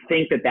 You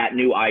think that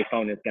new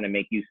iPhone is going to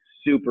make you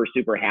super,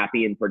 super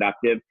happy and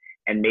productive.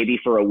 And maybe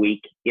for a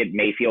week, it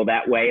may feel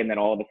that way. And then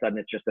all of a sudden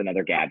it's just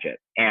another gadget.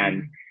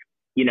 And,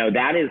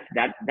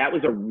 that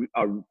was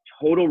a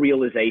total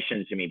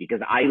realization to me,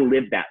 because I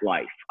lived that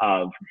life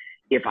of,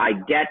 if I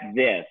get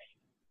this,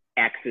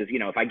 X is,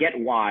 if I get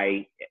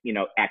Y,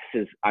 X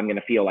is, I'm going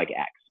to feel like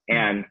X.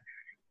 And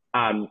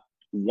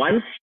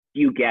once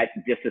you get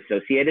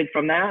disassociated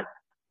from that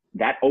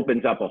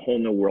opens up a whole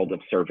new world of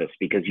service,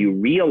 because you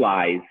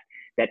realize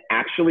that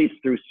actually it's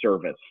through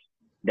service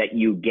that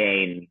you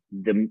gain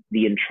the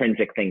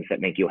intrinsic things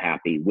that make you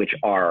happy, which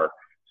are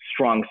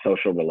strong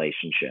social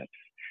relationships,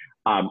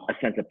 a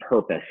sense of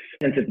purpose,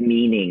 a sense of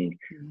meaning,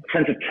 a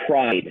sense of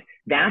pride.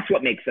 That's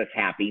what makes us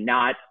happy,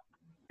 not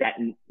that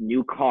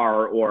new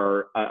car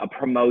or a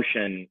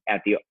promotion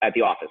at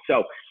the office.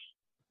 So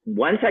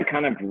once I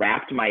kind of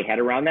wrapped my head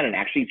around that and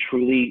actually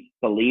truly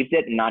believed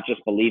it, and not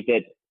just believed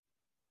it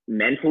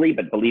mentally,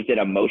 but believed it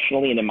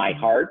emotionally and in my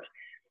heart,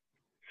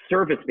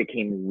 service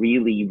became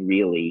really,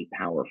 really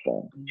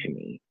powerful to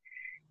me.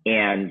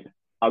 And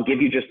I'll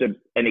give you just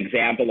an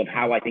example of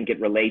how I think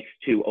it relates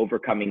to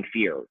overcoming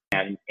fear.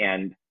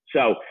 And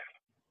so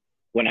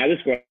when I was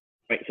growing,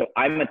 so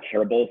I'm a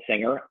terrible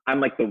singer. I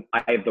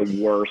have the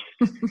worst.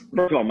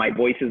 First of all, my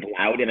voice is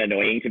loud and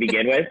annoying to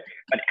begin with,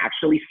 but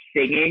actually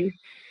singing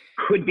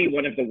could be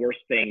one of the worst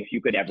things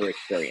you could ever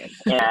experience.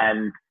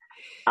 And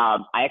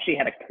I actually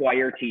had a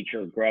choir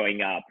teacher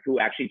growing up who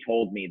actually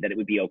told me that it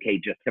would be okay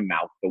just to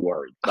mouth the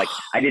words. Like,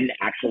 I didn't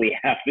actually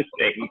have to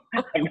sing.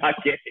 I'm not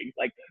kidding.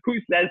 Like, who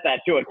says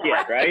that to a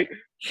kid, right?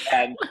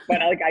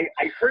 But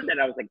I heard that,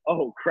 I was like,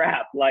 oh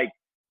crap. Like,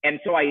 and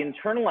so I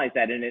internalized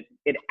that, and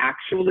it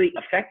actually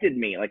affected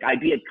me. Like, I'd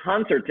be at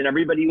concerts and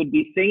everybody would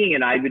be singing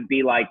and I would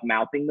be like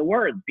mouthing the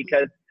words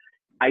because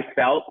I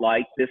felt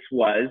like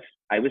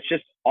I was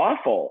just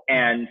awful.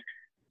 And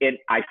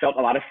I felt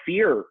a lot of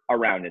fear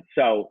around it.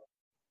 So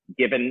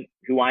given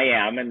who I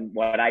am and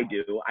what I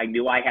do, I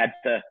knew I had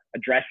to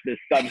address this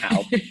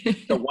somehow.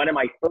 So one of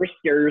my first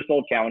Scare Your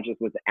Soul challenges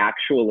was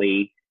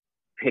actually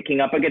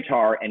picking up a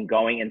guitar and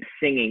going and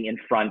singing in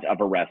front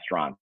of a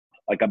restaurant,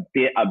 like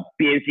a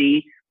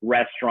busy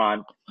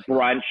restaurant,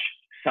 brunch,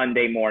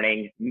 Sunday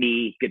morning,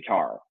 me,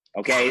 guitar.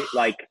 Okay.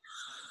 Like,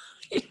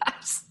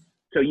 Yes.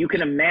 So you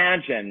can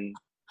imagine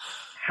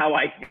how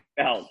I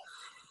felt.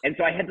 And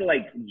so I had to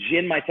like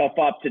gin myself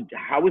up to,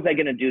 how was I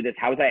going to do this?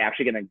 How was I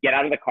actually going to get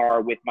out of the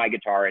car with my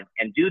guitar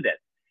and do this?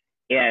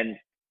 And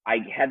I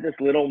had this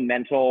little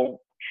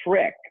mental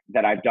trick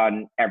that I've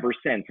done ever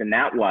since. And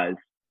that was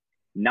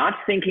not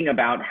thinking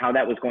about how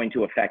that was going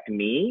to affect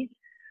me,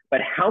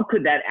 but how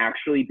could that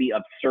actually be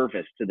of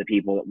service to the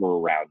people that were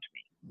around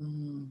me?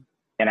 Mm.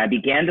 And I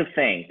began to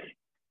think,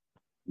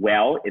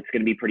 well, it's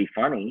going to be pretty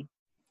funny.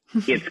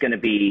 It's going to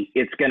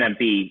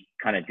be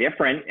kind of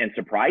different and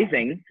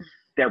surprising.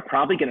 They're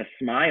probably going to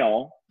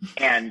smile,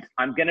 and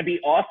I'm going to be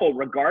awful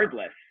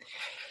regardless.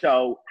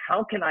 So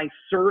how can I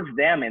serve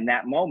them in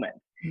that moment?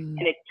 Mm.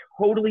 And it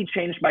totally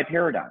changed my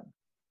paradigm.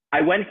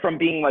 I went from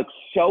being like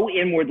so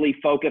inwardly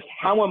focused,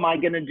 how am I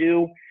going to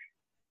do?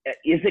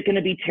 Is it going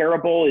to be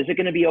terrible? Is it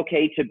going to be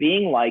okay? To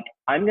being like,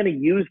 I'm going to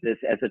use this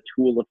as a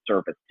tool of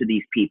service to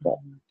these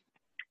people.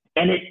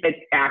 And it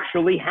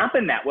actually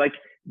happened that way.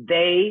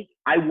 Like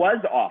I was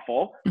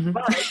awful, mm-hmm.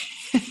 but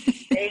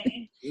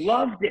they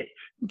loved it.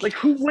 Like,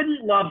 who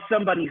wouldn't love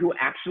somebody who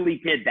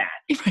actually did that?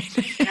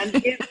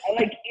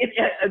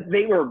 And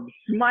they were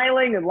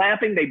smiling and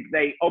laughing.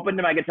 They opened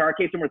my guitar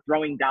case and were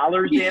throwing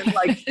dollars in.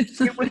 Like,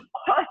 it was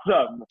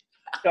awesome.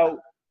 So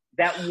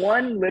that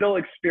one little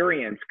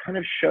experience kind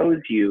of shows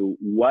you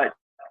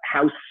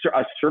how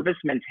a service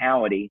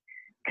mentality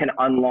can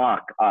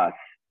unlock us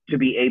to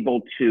be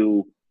able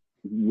to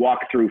walk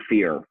through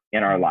fear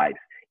in our lives.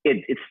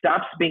 It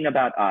stops being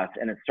about us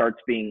and it starts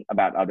being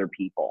about other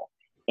people.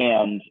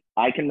 And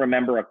I can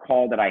remember a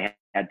call that I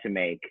had to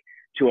make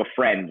to a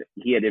friend.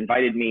 He had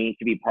invited me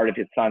to be part of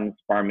his son's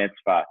bar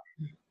mitzvah.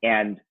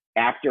 And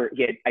after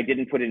I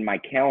didn't put it in my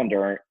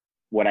calendar,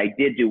 what I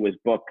did do was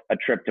book a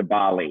trip to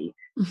Bali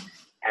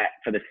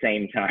for the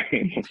same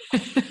time.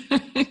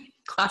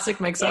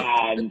 Classic mix-up.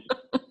 And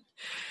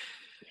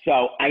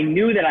so I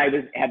knew that I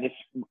had this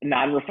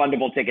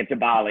non-refundable ticket to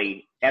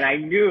Bali, and I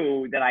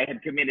knew that I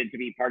had committed to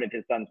be part of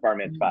his son's bar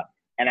mitzvah.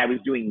 And I was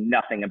doing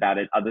nothing about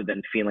it other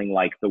than feeling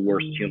like the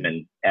worst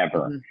human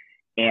ever.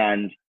 Mm-hmm.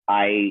 And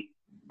I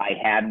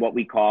had what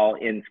we call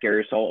in Scare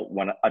Your Soul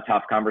a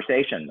tough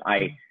conversation.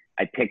 I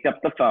picked up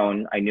the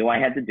phone. I knew I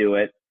had to do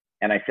it.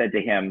 And I said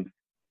to him,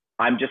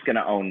 I'm just going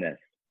to own this.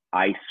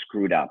 I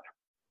screwed up.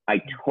 I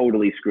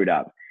totally screwed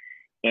up.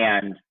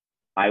 And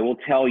I will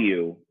tell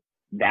you,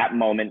 that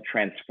moment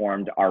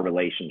transformed our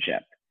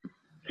relationship.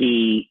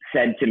 He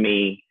said to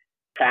me,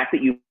 the fact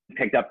that you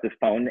picked up this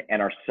phone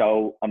and are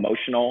so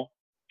emotional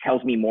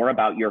tells me more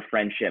about your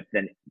friendship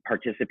than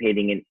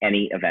participating in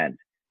any event.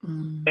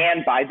 Mm.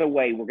 And by the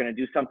way, we're going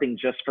to do something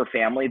just for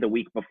family the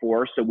week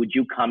before. So would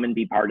you come and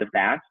be part of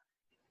that?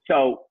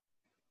 So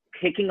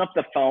picking up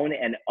the phone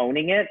and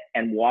owning it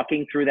and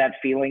walking through that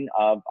feeling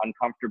of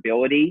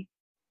uncomfortability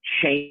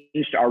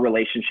changed our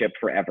relationship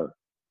forever.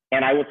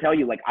 And I will tell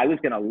you, like, I was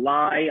going to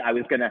lie. I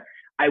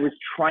was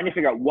trying to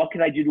figure out what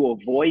could I do to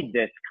avoid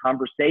this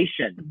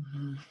conversation.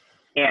 Mm-hmm.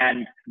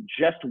 And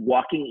just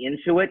walking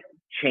into it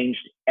changed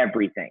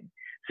everything.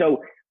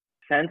 So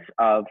sense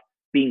of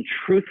being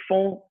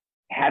truthful,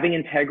 having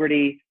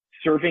integrity,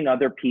 serving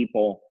other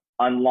people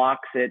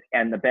unlocks it.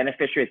 And the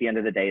beneficiary at the end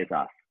of the day is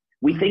us.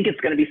 We think it's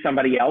going to be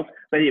somebody else,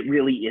 but it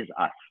really is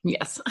us.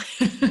 Yes.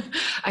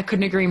 I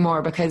couldn't agree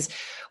more, because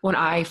when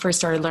I first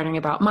started learning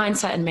about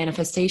mindset and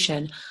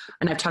manifestation,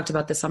 and I've talked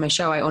about this on my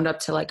show, I owned up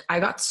to I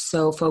got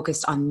so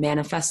focused on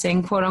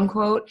manifesting, quote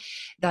unquote,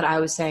 that I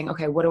was saying,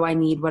 okay, what do I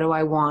need? What do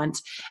I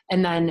want?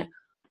 And then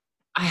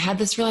I had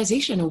this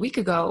realization a week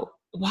ago,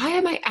 why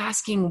am I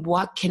asking,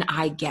 what can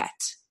I get?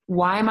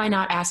 Why am I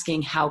not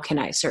asking, how can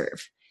I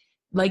serve?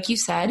 Like you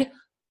said,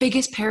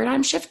 biggest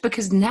paradigm shift,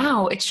 because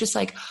now it's just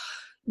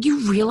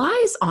you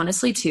realize,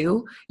 honestly,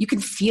 too, you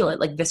can feel it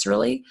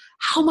viscerally,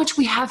 how much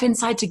we have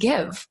inside to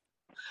give.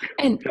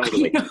 And,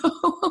 Totally.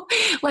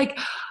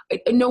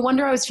 No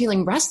wonder I was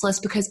feeling restless,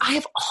 because I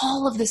have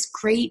all of this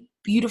great,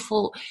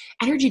 beautiful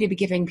energy to be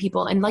giving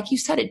people. And like you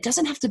said, it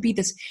doesn't have to be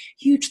this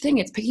huge thing.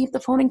 It's picking up the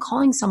phone and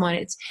calling someone.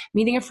 It's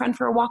meeting a friend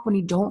for a walk when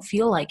you don't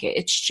feel like it.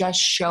 It's just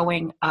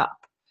showing up.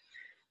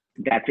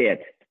 That's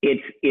it.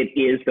 It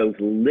is those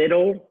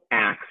little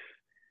acts.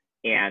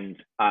 And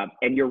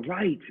you're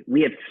right.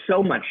 We have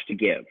so much to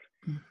give.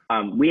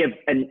 We have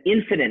an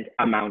infinite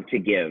amount to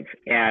give,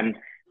 and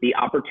the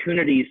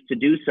opportunities to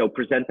do so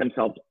present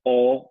themselves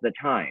all the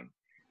time.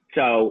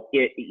 So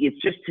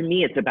it's just, to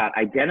me, it's about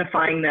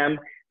identifying them,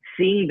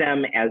 seeing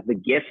them as the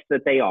gifts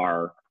that they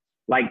are.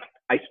 Like,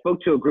 I spoke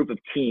to a group of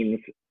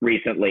teens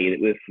recently. It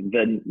was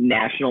the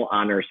National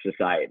Honor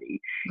Society,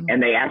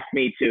 and they asked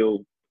me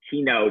to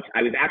keynote.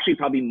 I was actually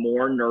probably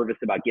more nervous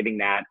about giving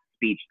that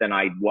speech than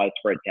I was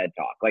for a TED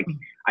Talk.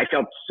 I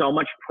felt so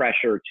much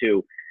pressure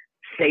to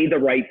say the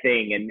right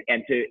thing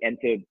and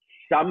to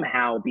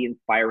somehow be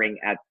inspiring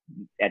at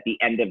the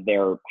end of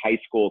their high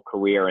school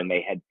career, and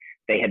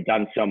they had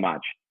done so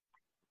much.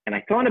 And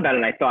I thought about it,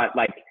 and I thought,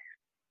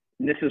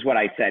 this is what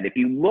I said. If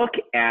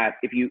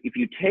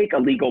you take a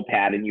legal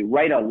pad and you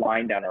write a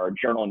line down, or a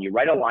journal, and you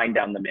write a line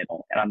down the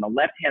middle, and on the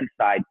left-hand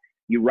side,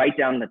 you write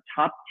down the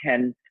top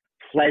 10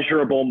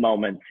 pleasurable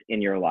moments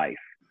in your life.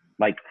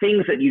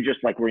 Things that you just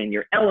were in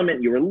your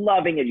element, you were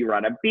loving it, you were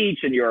on a beach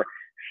and your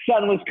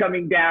sun was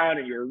coming down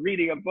and you were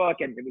reading a book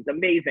and it was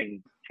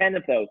amazing, 10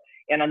 of those.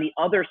 And on the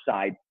other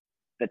side,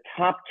 the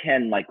top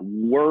 10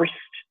 worst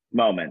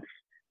moments,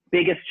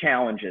 biggest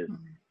challenges,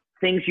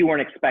 things you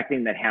weren't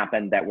expecting that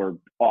happened that were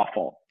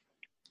awful.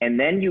 And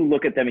then you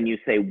look at them and you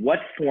say, what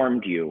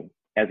formed you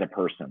as a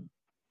person?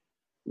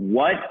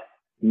 What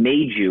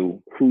made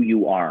you who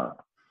you are?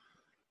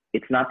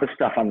 It's not the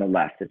stuff on the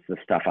left, it's the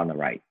stuff on the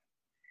right.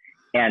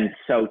 And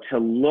so to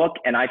look,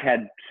 and I've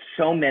had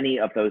so many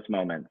of those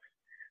moments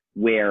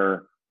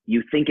where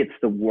you think it's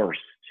the worst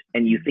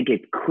and you think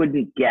it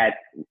couldn't get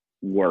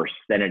worse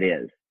than it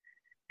is,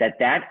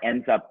 that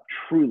ends up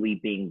truly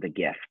being the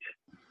gift.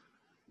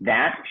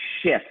 That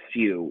shifts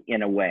you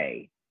in a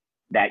way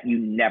that you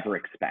never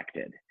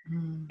expected.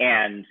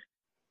 And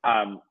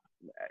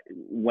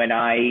when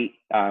I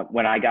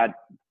got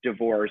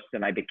divorced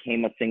and I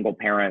became a single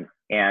parent,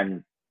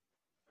 and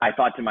I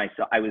thought to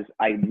myself,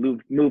 I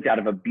moved out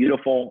of a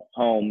beautiful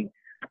home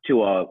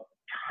to a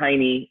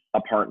tiny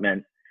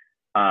apartment.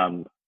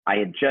 I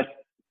had just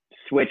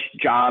switched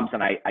jobs,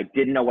 and I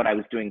didn't know what I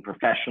was doing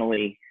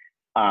professionally.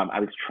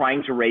 I was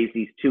trying to raise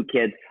these two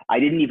kids.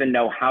 I didn't even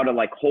know how to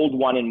hold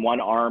one in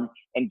one arm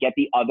and get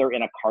the other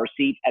in a car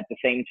seat at the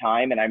same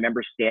time. And I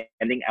remember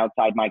standing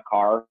outside my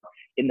car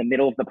in the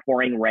middle of the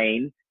pouring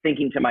rain,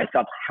 thinking to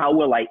myself, how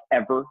will I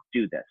ever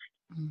do this?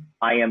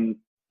 I am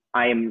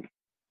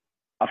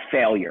a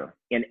failure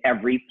in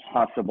every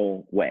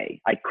possible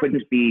way. I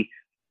couldn't be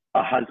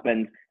a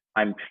husband.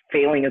 I'm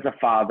failing as a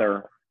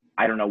father.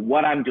 I don't know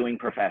what I'm doing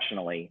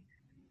professionally.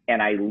 And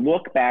I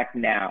look back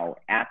now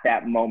at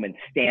that moment,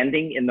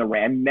 standing in the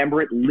rain. I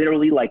remember it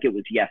literally like it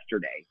was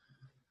yesterday,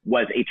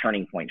 was a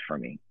turning point for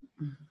me.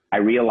 I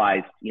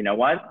realized, you know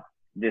what?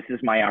 This is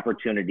my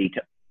opportunity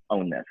to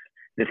own this.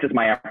 This is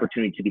my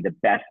opportunity to be the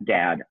best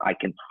dad I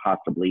can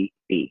possibly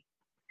be.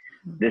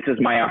 This is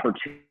my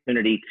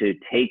opportunity to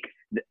take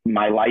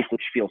my life,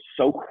 which feels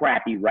so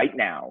crappy right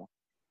now,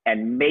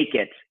 and make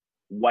it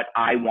what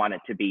I want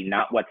it to be,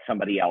 not what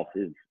somebody else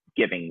is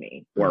giving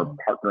me or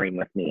partnering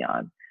with me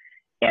on.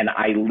 And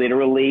I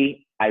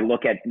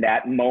look at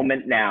that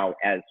moment now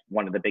as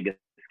one of the biggest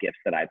gifts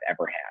that I've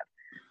ever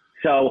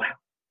had. So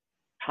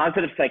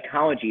positive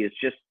psychology is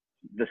just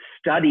the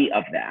study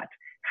of that.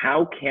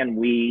 How can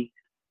we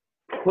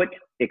put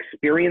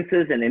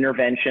experiences and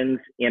interventions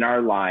in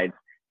our lives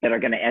that are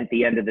going to, at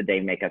the end of the day,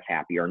 make us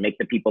happier and make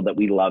the people that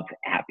we love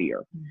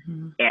happier?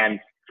 And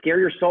Scare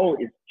Your Soul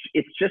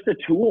it's just a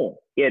tool.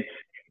 It's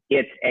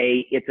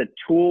a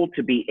tool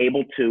to be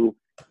able to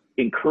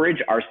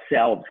encourage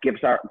ourselves, give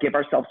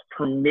ourselves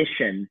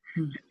permission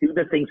to do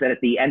the things that at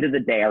the end of the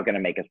day are going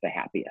to make us the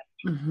happiest.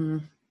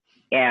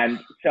 And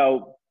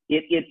so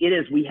it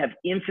is, we have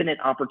infinite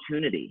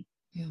opportunity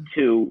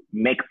to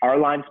make our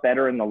lives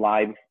better and the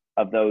lives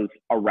of those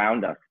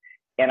around us.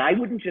 And I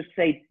wouldn't just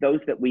say those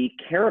that we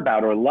care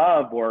about or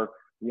love or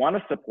want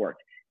to support.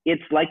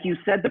 It's like you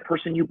said, the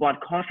person you bought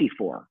coffee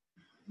for.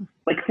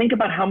 Think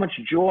about how much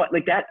joy,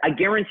 that. I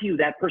guarantee you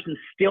that person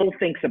still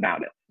thinks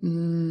about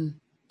it.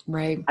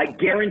 Right. I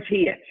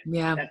guarantee it.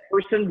 Yeah. That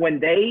person, when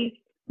they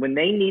when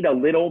they need a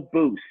little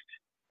boost,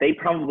 they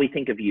probably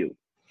think of you.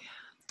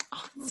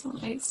 Oh, that's so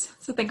nice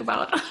to think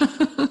about.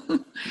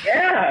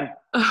 Yeah.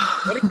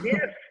 What a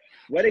gift.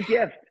 What a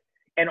gift.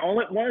 And all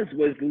it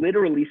was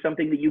literally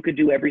something that you could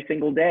do every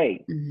single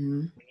day.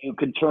 Mm-hmm. You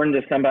could turn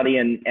to somebody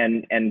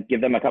and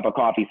give them a cup of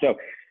coffee. So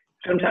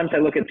sometimes I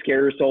look at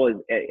Scare Your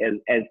Soul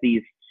as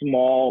these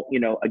small,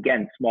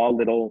 again, small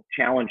little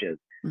challenges.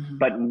 Mm-hmm.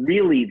 But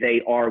really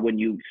they are, when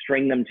you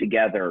string them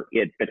together,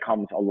 it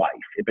becomes a life.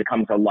 It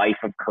becomes a life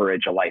of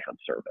courage, a life of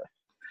service.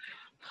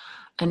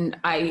 And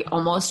I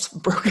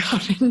almost broke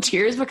out in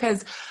tears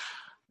because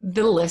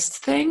the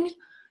list thing,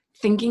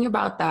 thinking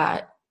about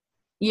that,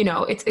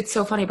 it's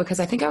so funny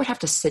because I think I would have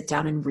to sit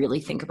down and really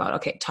think about,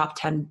 okay, top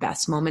 10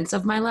 best moments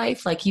of my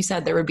life. Like you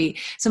said, there would be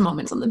some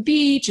moments on the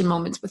beach and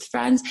moments with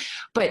friends,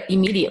 but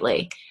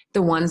immediately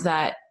the ones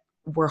that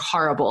were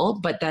horrible,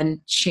 but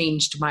then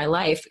changed my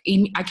life,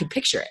 I could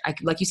picture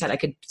it. Like you said, I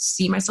could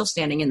see myself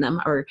standing in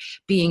them or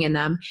being in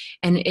them.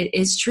 And it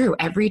is true.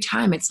 Every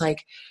time it's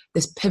like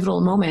this pivotal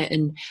moment.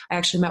 And I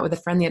actually met with a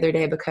friend the other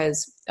day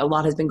because a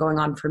lot has been going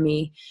on for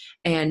me.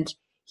 And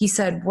he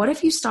said, what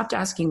if you stopped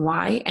asking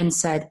why and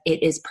said,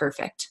 it is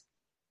perfect.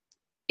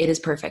 It is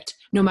perfect.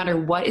 No matter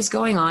what is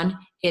going on,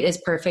 it is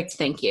perfect.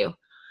 Thank you.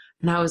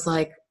 And I was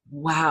like,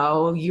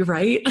 wow, you're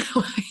right.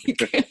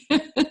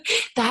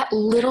 That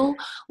little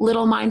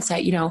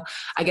mindset,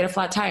 I get a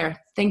flat tire.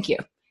 Thank you.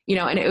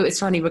 And it was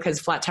funny because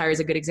flat tire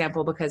is a good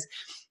example because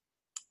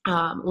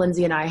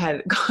Lindsay and I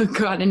had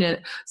gotten in a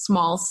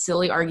small,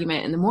 silly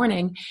argument in the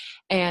morning,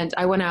 and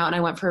I went out and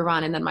I went for a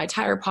run, and then my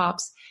tire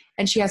pops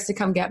and she has to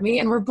come get me,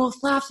 and we're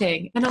both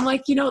laughing. And I'm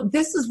like,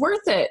 this is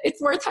worth it.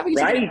 It's worth having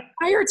to get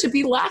tired to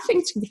be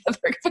laughing together.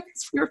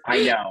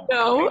 I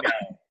know.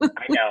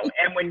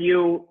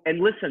 And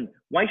listen,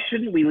 why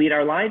shouldn't we lead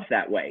our lives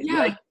that way? Yeah.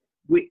 Like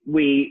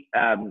we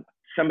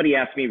somebody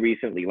asked me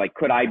recently, like,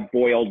 could I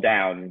boil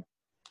down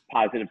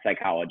positive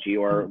psychology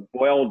or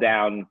boil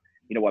down,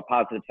 what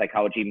positive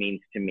psychology means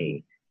to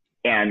me?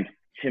 And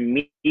to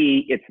me,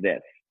 it's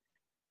this: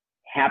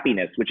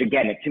 happiness, which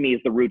again, to me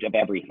is the root of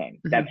everything.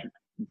 Mm-hmm.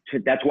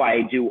 That's why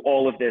I do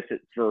all of this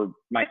for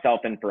myself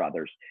and for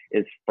others,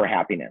 is for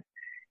happiness.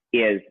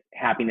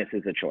 Happiness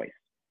is a choice.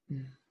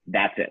 Mm.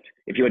 That's it.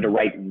 If you had to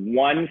write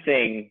one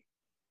thing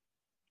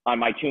on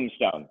my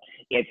tombstone,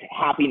 it's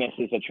happiness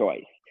is a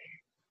choice.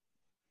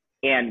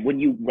 And when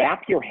you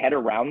wrap your head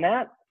around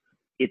that,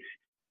 it's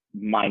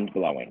mind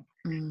blowing.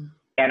 Mm.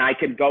 And I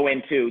could go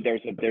into,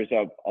 there's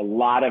a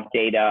lot of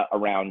data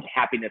around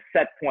happiness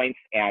set points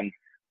and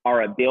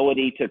our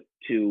ability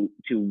to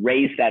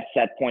raise that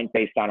set point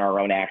based on our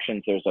own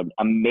actions. There's an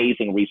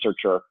amazing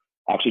researcher,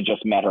 actually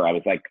just met her. I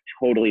was like,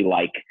 totally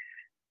like,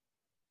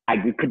 I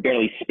could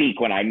barely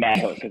speak when I met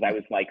her because I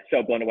was like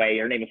so blown away.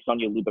 Her name is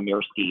Sonia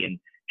Lubomirsky, and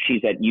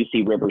she's at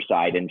UC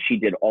Riverside, and she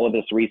did all of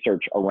this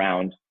research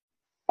around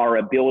our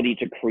ability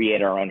to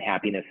create our own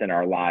happiness in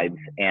our lives.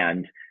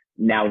 And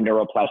now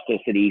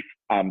neuroplasticity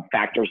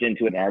factors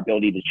into it, and our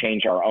ability to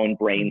change our own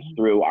brains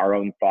through our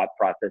own thought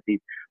processes.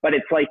 But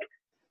it's like,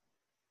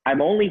 I'm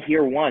only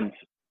here once.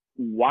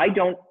 Why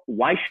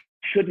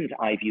shouldn't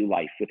I view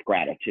life with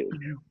gratitude?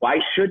 Mm-hmm. Why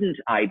shouldn't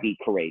I be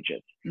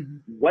courageous? Mm-hmm.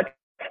 What's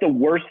the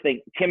worst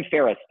thing? Tim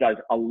Ferriss does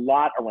a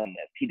lot around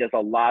this. He does a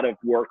lot of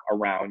work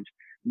around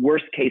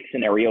worst case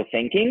scenario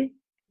thinking,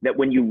 that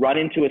when you run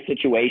into a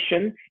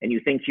situation and you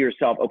think to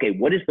yourself, okay,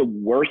 what is the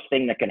worst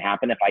thing that can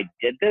happen if I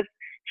did this?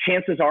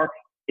 Chances are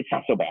it's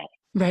not so bad,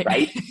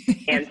 right?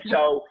 And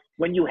so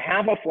when you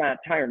have a flat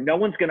tire, no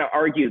one's going to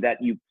argue that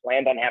you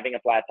planned on having a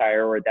flat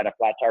tire or that a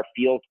flat tire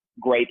feels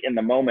great in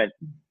the moment.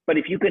 But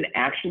if you can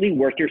actually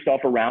work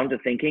yourself around to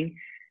thinking,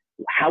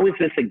 how is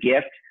this a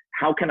gift?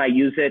 How can I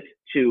use it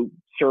to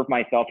serve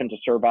myself and to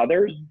serve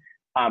others?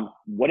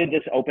 What did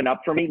this open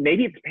up for me?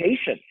 Maybe it's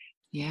patience.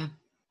 Yeah.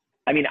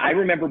 I mean, I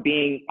remember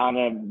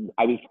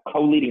I was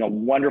co-leading a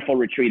wonderful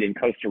retreat in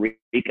Costa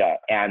Rica,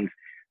 and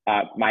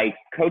my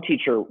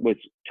co-teacher was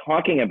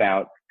talking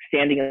about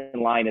standing in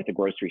line at the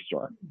grocery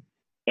store,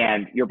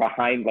 and you're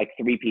behind like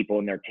 3 people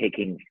and they're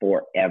taking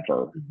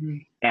forever. Mm-hmm.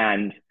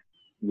 And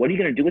what are you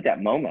going to do with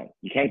that moment?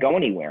 You can't go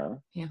anywhere.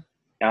 Yeah.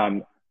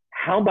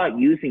 How about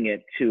using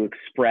it to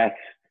express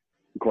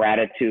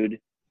gratitude,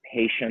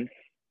 patience?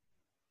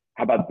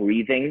 How about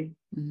breathing?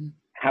 Mm-hmm.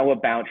 How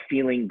about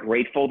feeling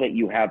grateful that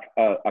you have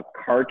a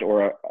cart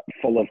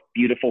full of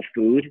beautiful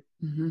food?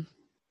 Mm-hmm.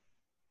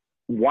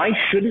 Why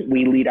shouldn't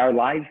we lead our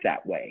lives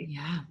that way?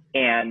 Yeah.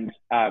 And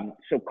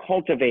so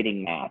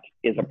cultivating that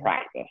is a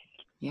practice,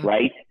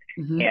 right?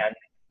 Mm-hmm.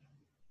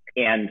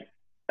 And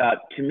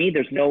to me,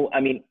 there's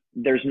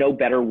no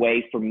better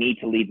way for me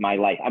to lead my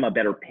life. I'm a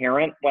better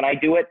parent when I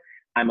do it.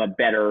 I'm a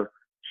better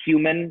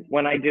human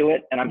when I do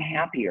it, and I'm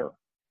happier.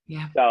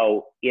 Yeah.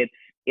 So it's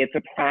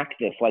a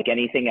practice like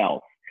anything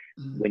else.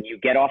 Mm-hmm. When you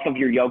get off of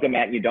your yoga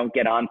mat and you don't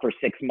get on for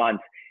 6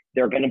 months,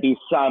 there are going to be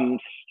some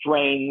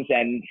strains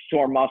and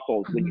sore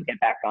muscles when you get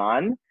back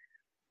on,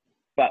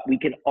 but we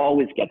can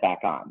always get back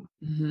on.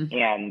 Mm-hmm.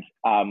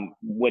 And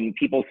when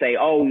people say,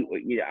 "Oh,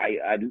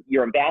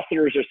 your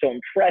ambassadors are so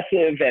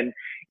impressive,"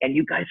 and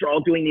you guys are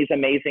all doing these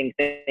amazing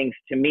things.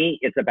 To me,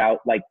 it's about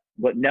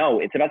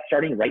it's about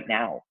starting right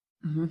now.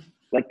 Mm-hmm.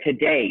 Like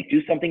today,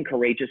 do something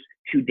courageous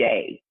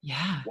today.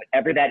 Yeah.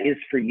 Whatever that is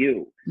for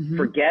you. Mm-hmm.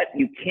 Forget,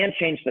 you can't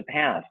change the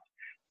past,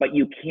 but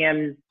you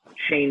can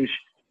change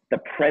the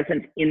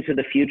present into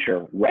the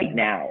future right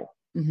now.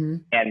 Mm-hmm.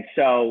 And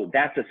so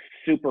that's a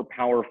super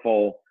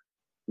powerful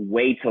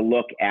way to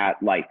look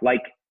at life.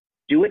 Like,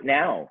 do it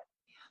now.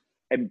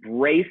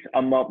 Embrace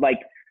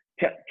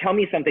tell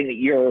me something that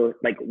you're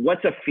like,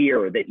 what's a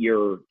fear that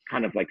you're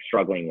kind of like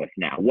struggling with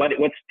now?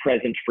 What's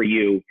present for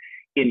you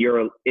in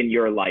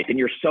your life? And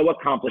you're so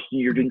accomplished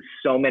and you're doing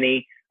so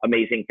many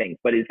amazing things,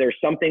 but is there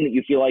something that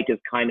you feel like is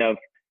kind of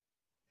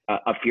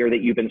a fear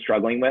that you've been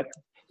struggling with?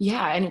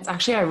 Yeah. And it's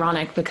actually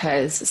ironic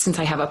because since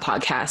I have a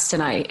podcast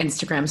and I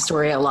Instagram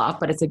story a lot,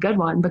 but it's a good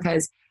one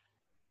because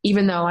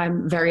even though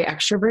I'm very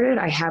extroverted,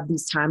 I have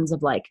these times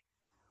of like,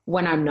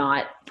 when I'm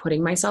not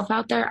putting myself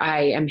out there,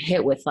 I am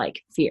hit with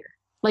like fear.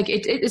 Like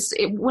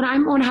when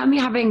I'm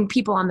having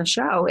people on the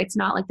show, it's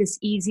not like this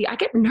easy. I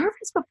get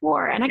nervous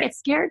before and I get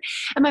scared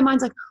and my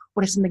mind's like,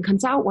 what if something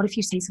comes out? What if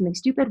you say something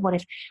stupid? What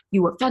if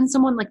you offend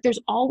someone? Like there's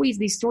always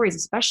these stories,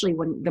 especially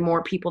when the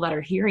more people that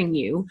are hearing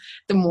you,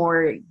 the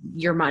more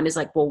your mind is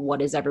like, well,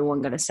 what is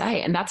everyone going to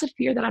say? And that's a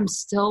fear that I'm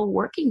still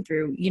working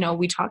through. You know,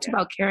 we talked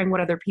about caring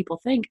what other people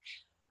think,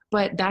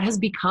 but that has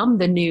become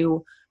the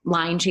new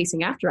lion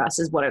chasing after us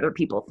is what other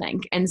people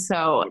think. And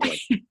so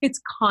it's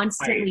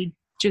constantly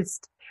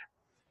just,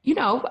 you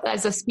know,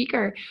 as a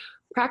speaker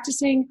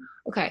practicing,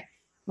 okay,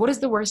 what is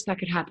the worst that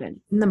could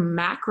happen? In the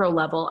macro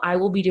level, I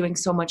will be doing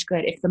so much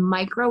good. If the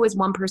micro is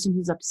one person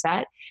who's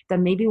upset,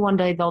 then maybe one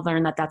day they'll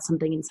learn that that's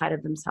something inside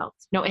of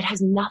themselves. No, it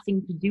has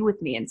nothing to do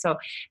with me. And so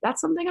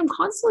that's something I'm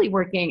constantly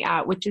working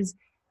at, which is,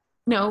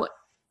 you know,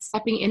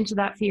 stepping into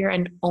that fear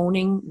and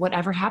owning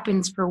whatever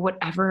happens for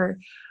whatever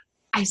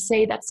I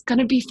say that's going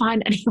to be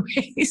fine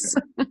anyways.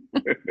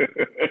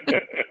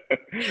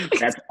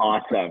 That's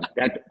awesome.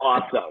 That's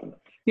awesome.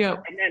 Yeah.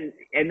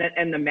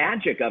 And the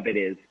magic of it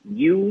is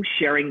you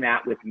sharing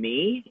that with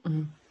me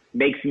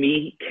makes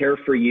me care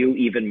for you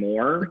even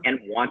more and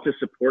want to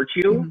support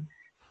you.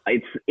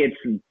 It's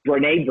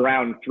Brene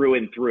Brown through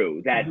and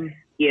through that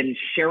in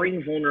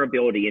sharing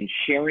vulnerability and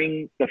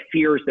sharing the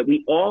fears that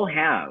we all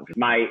have.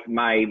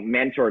 My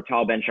mentor,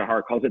 Tal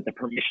Ben-Shahar, calls it the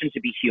permission to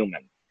be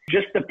human.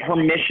 Just the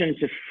permission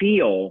to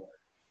feel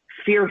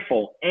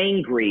fearful,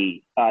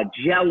 angry,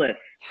 jealous,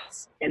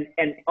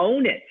 and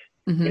own it.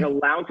 It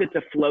allows it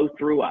to flow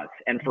through us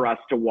and for us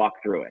to walk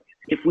through it.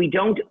 If we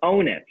don't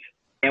own it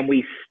and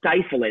we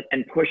stifle it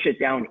and push it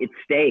down, it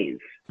stays.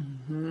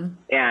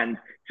 And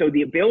so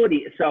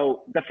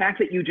the fact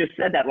that you just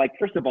said that, like,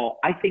 first of all,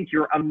 I think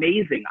you're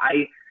amazing.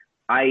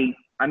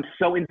 I'm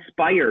so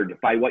inspired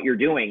by what you're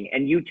doing,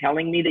 and you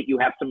telling me that you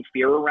have some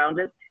fear around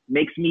it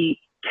makes me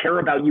care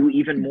about you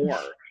even more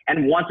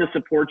and want to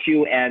support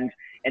you and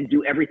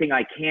do everything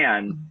I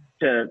can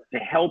to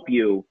help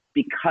you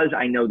because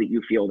I know that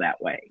you feel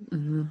that way.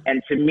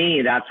 And to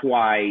me, that's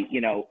why, you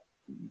know,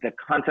 the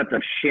concept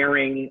of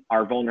sharing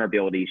our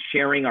vulnerabilities,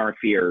 sharing our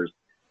fears,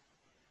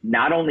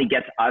 not only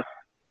gets us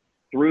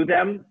through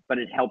them, but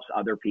it helps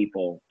other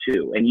people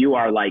too. And you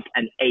are like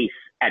an ace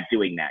at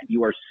doing that.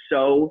 You are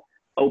so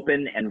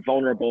open and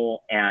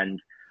vulnerable, and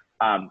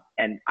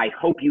I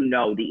hope you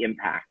know the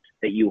impact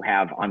that you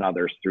have on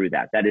others through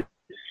that. That is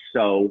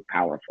so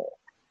powerful.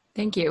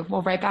 Thank you.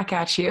 Well, right back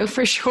at you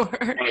for sure.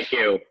 Thank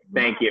you.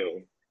 Thank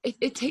you.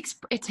 It takes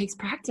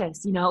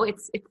practice. You know,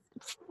 it's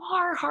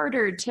far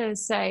harder to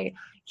say,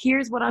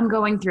 here's what I'm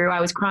going through. I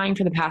was crying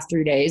for the past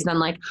 3 days. Than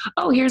like,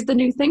 oh, here's the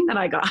new thing that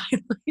I got.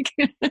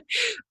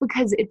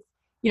 Because it's,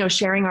 you know,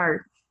 sharing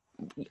our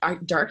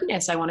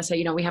darkness. I want to say,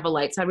 you know, we have a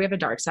light side, we have a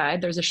dark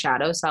side. There's a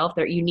shadow self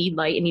there. You need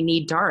light and you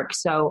need dark.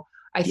 So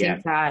I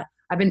think that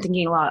I've been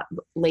thinking a lot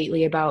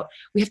lately about,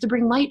 we have to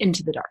bring light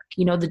into the dark.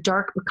 You know, the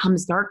dark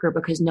becomes darker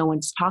because no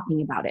one's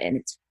talking about it and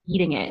it's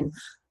feeding it. And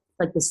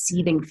like the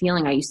seething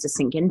feeling I used to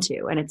sink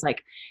into. And it's like,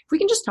 if we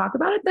can just talk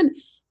about it, then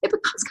it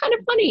becomes kind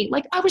of funny.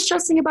 Like I was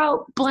stressing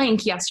about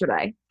blank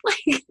yesterday.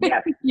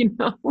 Like, you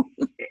know.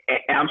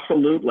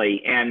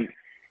 Absolutely. And,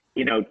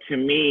 you know, to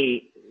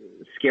me,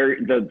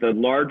 the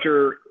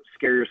larger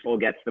Scare Your Soul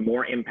gets, the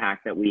more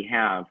impact that we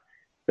have,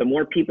 the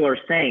more people are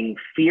saying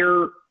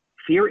fear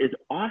is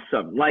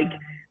awesome. Like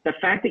the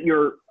fact that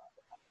you're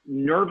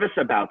nervous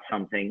about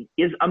something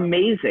is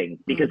amazing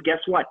because guess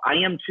what? I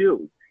am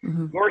too.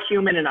 You're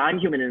human and I'm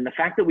human. And the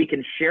fact that we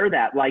can share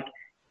that,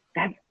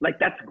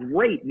 that's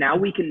great. Now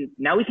we can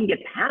get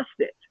past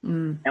it.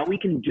 Now we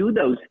can do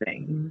those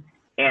things.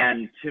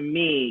 And to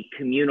me,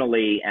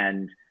 communally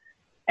and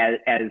as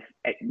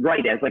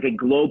like a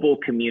global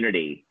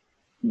community,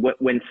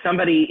 when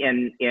somebody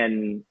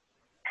in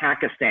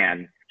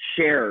Pakistan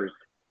shares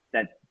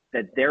that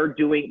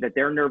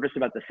they're nervous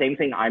about the same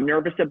thing I'm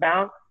nervous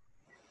about,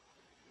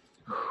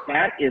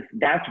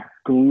 that's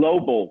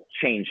global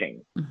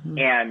changing.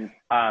 And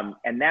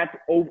that's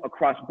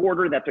across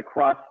border, that's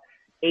across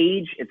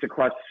age, it's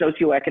across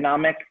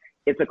socioeconomic,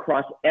 it's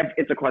across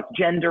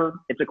gender,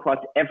 it's across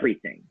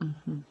everything.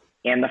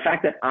 And the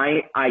fact that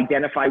I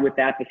identify with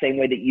that the same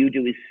way that you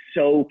do is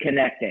so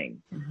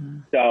connecting. Mm-hmm.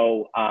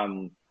 So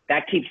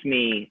that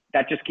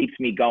just keeps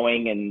me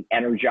going and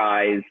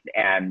energized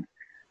and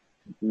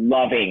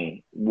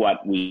loving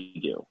what we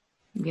do.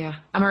 Yeah.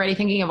 I'm already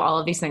thinking of all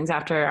of these things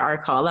after our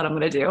call that I'm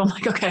going to do. I'm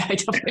like, okay, I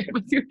definitely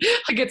with you.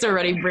 Like it's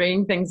already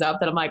bringing things up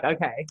that I'm like,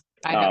 okay,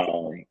 I have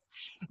to.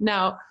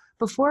 Now,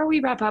 before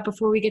we wrap up,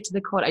 before we get to the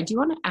quote, I do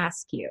want to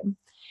ask you,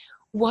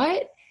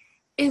 what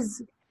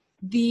is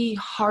the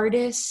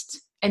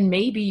hardest and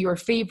maybe your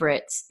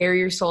favorite Air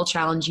Your Soul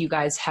challenge you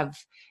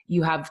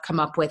have come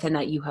up with and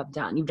that you have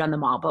done? You've done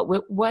them all,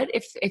 but what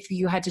if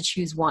you had to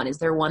choose one? Is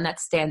there one that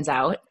stands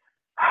out?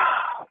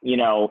 You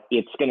know,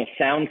 it's going to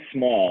sound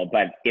small,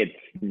 but it's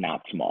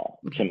not small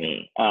to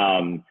me.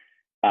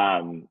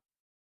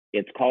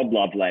 It's called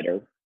Love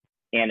Letter,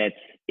 and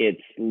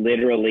it's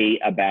literally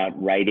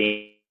about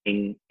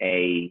writing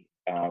a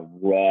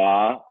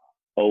raw,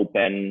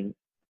 open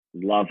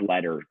love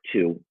letter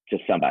to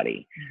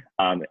somebody.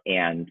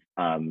 And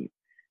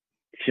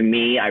to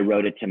me, I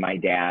wrote it to my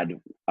dad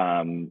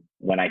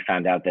when I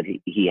found out that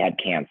he had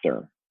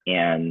cancer,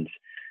 and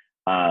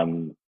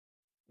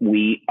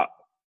we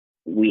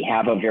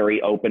have a very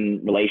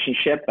open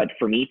relationship, but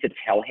for me to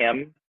tell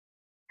him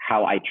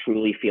how I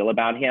truly feel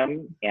about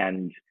him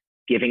and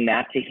giving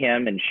that to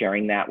him and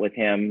sharing that with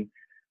him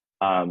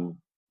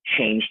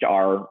changed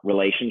our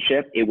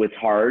relationship. It was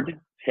hard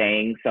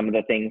saying some of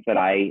the things that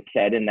I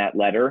said in that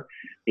letter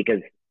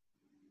because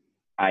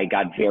I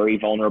got very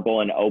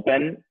vulnerable and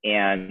open,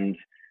 and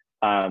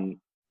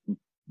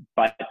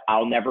but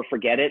I'll never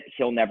forget it.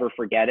 He'll never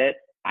forget it.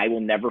 I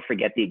will never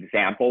forget the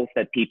examples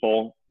that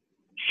people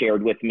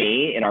shared with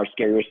me in our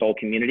Scare Your Soul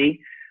community.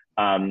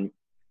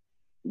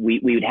 We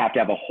would have to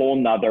have a whole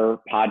nother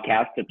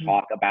podcast to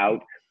talk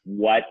about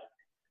what,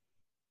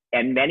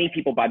 and many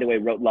people, by the way,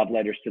 wrote love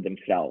letters to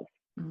themselves.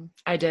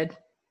 I did.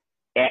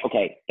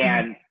 Okay.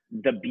 And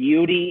the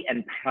beauty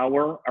and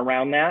power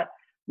around that.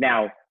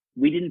 Now,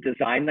 we didn't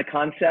design the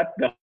concept.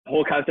 The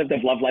whole concept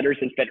of love letters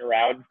has been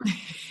around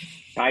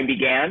time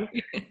began.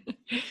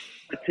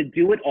 But to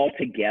do it all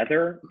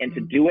together and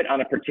to do it on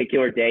a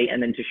particular day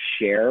and then to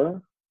share.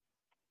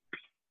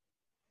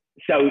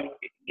 So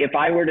if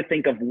I were to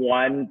think of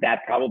one,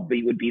 that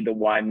probably would be the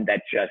one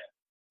that just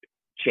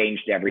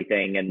changed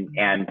everything.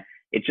 And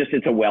it's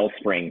a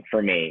wellspring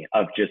for me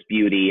of just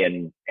beauty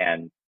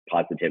and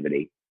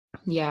positivity.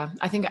 Yeah.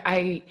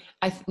 I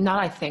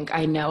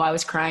know I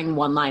was crying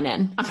one line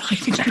in. I'm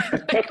like,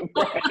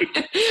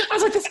 I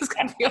was like, this is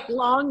going to be a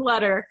long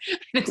letter.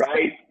 And it's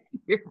right.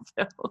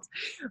 Filled.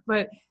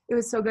 But it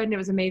was so good. And it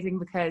was amazing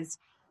because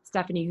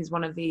Stephanie, who's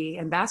one of the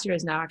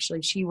ambassadors now,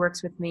 actually, she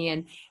works with me.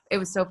 And it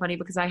was so funny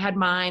because I had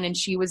mine and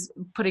she was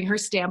putting her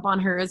stamp on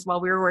hers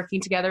while we were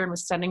working together and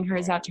was sending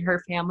hers out to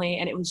her family.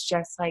 And it was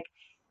just like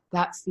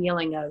that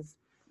feeling of,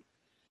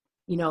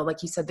 you know,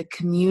 like you said, the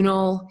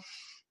communal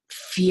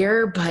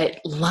fear,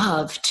 but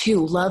love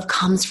too. Love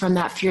comes from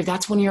that fear.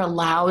 That's when you're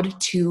allowed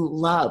to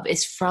love,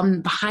 is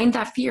from behind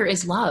that fear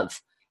is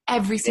love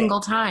every single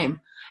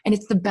time. And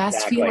it's the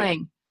best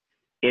feeling.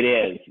 It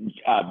is.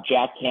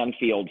 Jack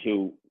Canfield,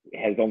 who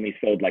has only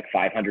sold like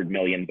 500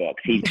 million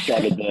books. He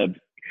started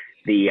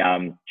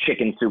the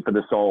chicken soup for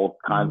the soul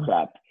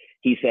concept.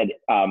 He said,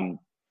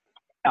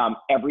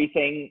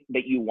 everything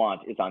that you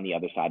want is on the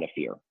other side of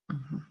fear.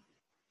 Mm-hmm.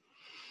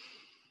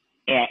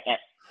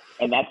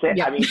 And that's it.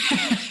 Yeah. I mean,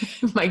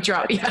 mic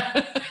drop.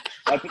 Yeah.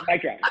 That's a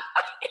mic drop.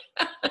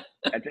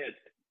 That's it.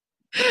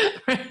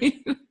 Right.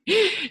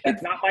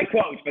 That's not my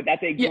quote, but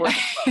that's a great quote.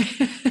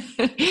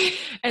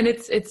 And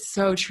it's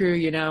so true,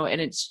 you know, and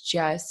it's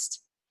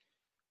just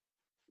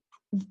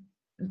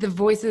the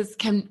voices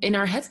in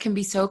our heads can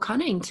be so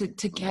cunning to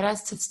get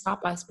us, to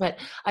stop us. But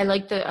I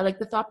like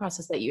the thought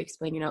process that you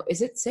explain, you know,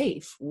 is it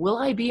safe? Will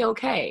I be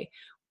okay?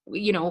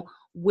 You know,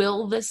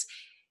 will this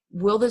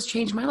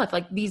change my life?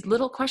 Like these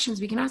little questions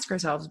we can ask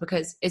ourselves,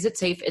 because is it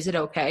safe? Is it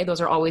okay?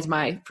 Those are always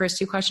my first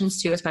two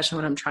questions too, especially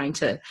when I'm trying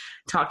to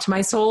talk to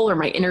my soul or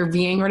my inner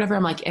being or whatever.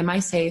 I'm like, am I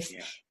safe?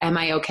 Yeah. Am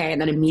I okay?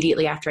 And then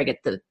immediately after I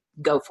get the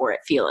go for it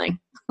feeling,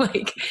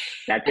 like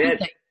that's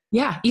it.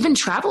 Yeah. Even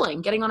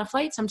traveling, getting on a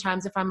flight.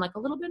 Sometimes if I'm like a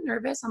little bit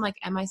nervous, I'm like,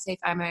 am I safe?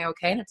 Am I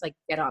okay? And it's like,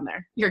 get on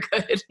there. You're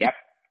good. Yep.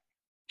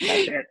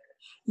 That's it.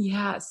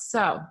 Yeah.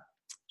 So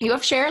you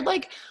have shared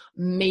like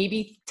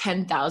maybe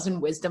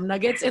 10,000 wisdom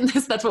nuggets in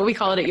this. That's what we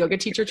call it at Yoga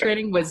Teacher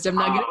Training, wisdom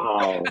nuggets.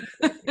 Oh.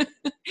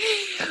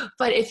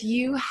 But if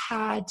you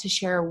had to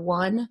share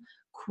one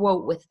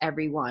quote with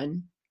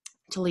everyone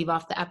to leave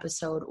off the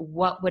episode,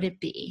 what would it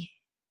be?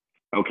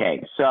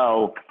 Okay.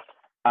 So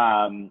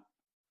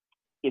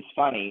it's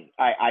funny.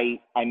 I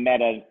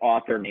met an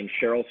author named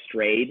Cheryl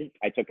Strayed.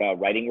 I took a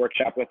writing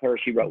workshop with her.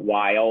 She wrote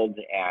Wild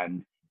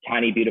and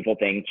Tiny Beautiful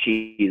Thing.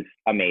 She's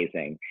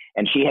amazing.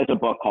 And she has a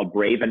book called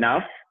Brave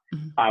Enough,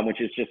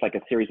 which is just like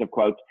a series of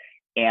quotes.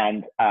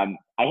 And I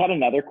had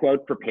another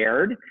quote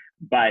prepared,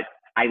 but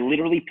I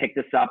literally picked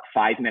this up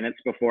 5 minutes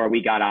before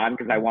we got on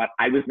because I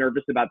was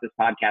nervous about this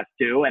podcast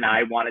too. And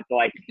I wanted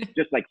to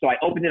so I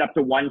opened it up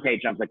to one page.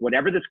 And I was like,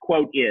 whatever this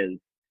quote is,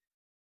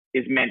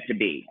 is meant to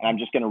be. And I'm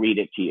just going to read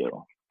it to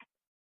you.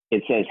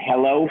 It says,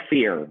 "Hello,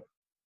 fear.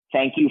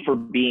 Thank you for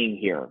being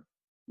here.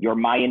 You're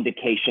my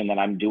indication that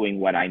I'm doing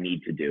what I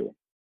need to do."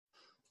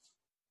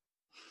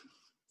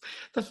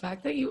 The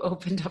fact that you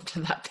opened up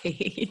to that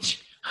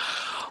page.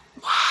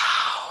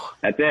 Wow.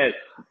 That's it.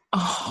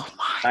 Oh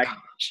my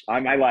gosh.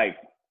 On my life.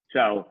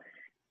 So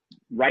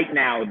right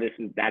now,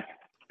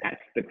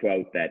 that's the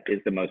quote that is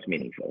the most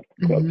meaningful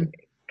quote to me.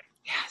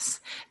 Yes.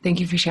 Thank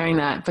you for sharing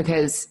that,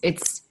 because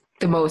it's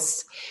the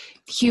most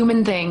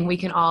human thing we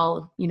can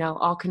all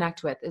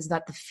connect with, is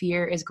that the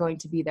fear is going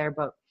to be there,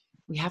 but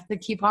we have to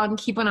keep on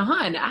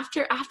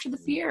after the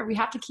fear. We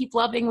have to keep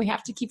loving. We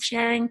have to keep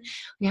sharing.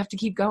 We have to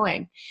keep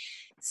going.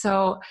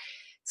 So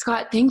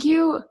Scott, thank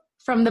you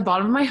from the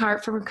bottom of my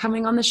heart for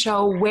coming on the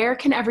show. Where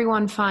can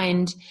everyone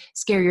find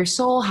Scare Your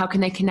Soul? How can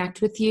they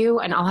connect with you?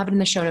 And I'll have it in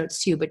the show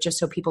notes too, but just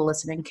so people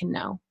listening can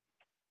know.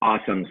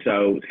 Awesome.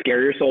 So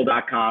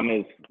scareyoursoul.com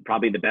is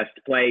probably the best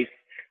place.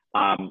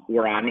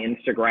 We're on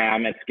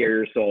Instagram at Scare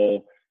Your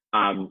Soul.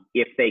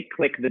 If they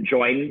click the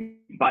join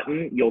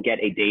button, you'll get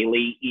a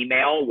daily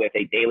email with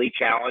a daily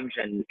challenge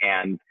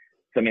and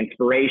some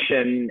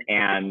inspiration.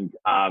 And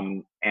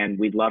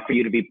we'd love for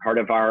you to be part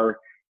of our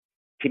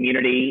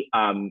community.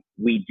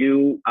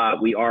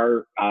 We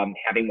are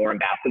having more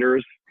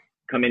ambassadors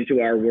come into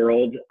our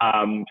world.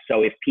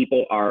 So if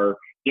people are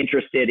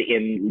interested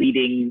in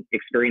leading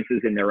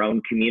experiences in their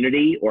own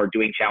community or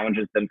doing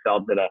challenges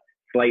themselves at a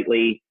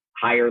slightly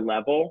higher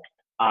level,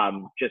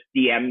 just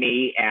DM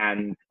me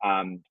and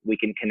we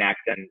can connect.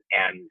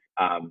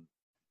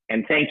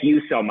 And thank you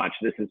so much.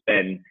 This has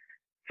been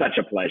such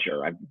a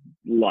pleasure. I've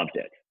loved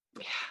it.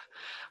 Yeah.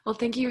 Well,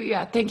 thank you.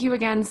 Yeah. Thank you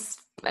again.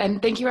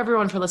 And thank you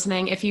everyone for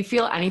listening. If you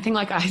feel anything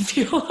like I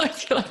feel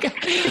like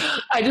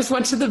I just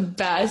went to the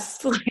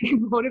best,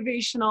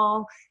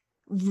 motivational,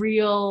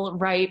 real,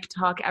 ripe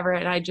talk ever.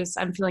 And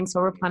I'm feeling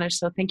so replenished.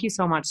 So thank you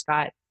so much,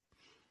 Scott.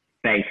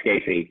 Thanks,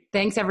 Casey.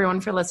 Thanks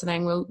everyone for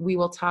listening. We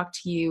will talk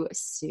to you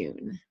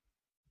soon.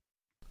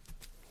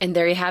 And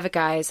there you have it,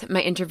 guys.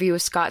 My interview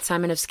with Scott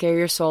Simon of Scare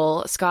Your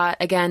Soul. Scott,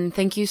 again,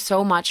 thank you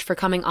so much for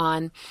coming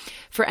on.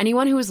 For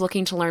anyone who is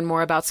looking to learn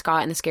more about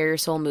Scott and the Scare Your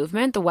Soul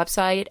movement, the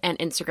website and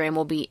Instagram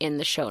will be in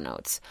the show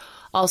notes.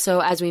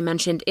 Also, as we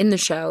mentioned in the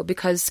show,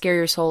 because Scare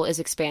Your Soul is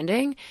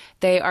expanding,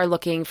 they are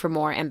looking for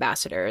more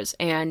ambassadors.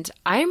 And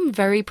I'm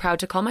very proud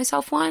to call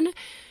myself one,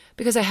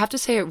 because I have to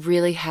say it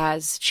really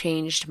has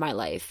changed my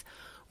life.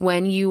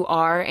 When you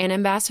are an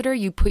ambassador,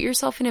 you put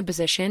yourself in a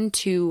position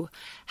to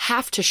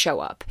have to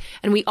show up.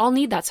 And we all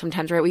need that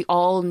sometimes, right? We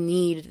all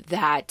need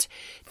that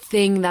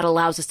thing that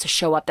allows us to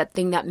show up, that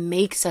thing that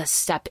makes us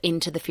step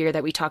into the fear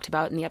that we talked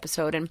about in the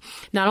episode. And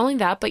not only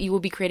that, but you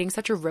will be creating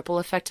such a ripple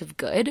effect of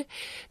good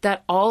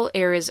that all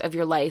areas of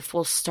your life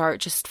will start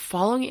just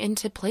falling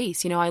into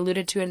place. I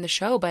alluded to it in the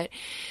show, but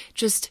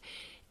just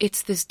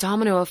it's this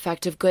domino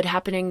effect of good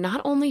happening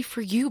not only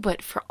for you,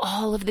 but for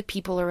all of the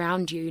people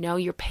around you.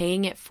 You're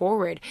paying it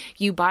forward.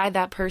 You buy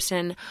that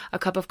person a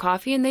cup of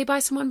coffee and they buy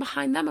someone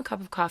behind them a cup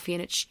of coffee.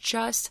 And it's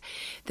just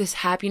this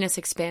happiness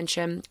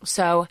expansion.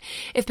 So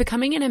if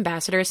becoming an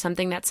ambassador is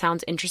something that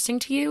sounds interesting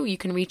to you, you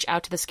can reach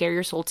out to the Scare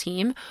Your Soul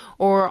team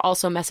or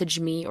also message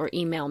me or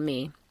email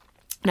me.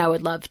 And I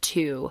would love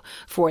to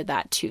forward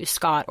that to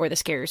Scott or the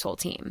Scare Your Soul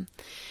team.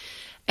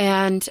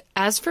 And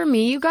as for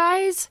me, you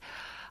guys,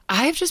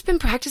 I've just been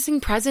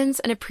practicing presence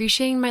and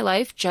appreciating my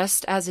life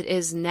just as it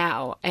is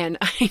now. And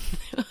I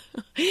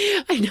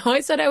know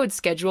I said I would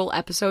schedule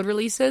episode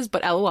releases,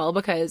 but LOL,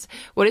 because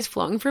what is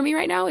flowing for me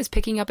right now is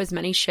picking up as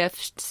many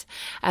shifts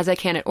as I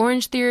can at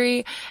Orange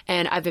Theory.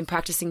 And I've been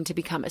practicing to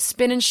become a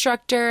spin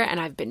instructor, and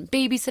I've been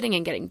babysitting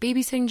and getting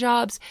babysitting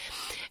jobs.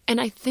 And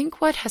I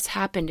think what has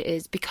happened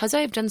is because I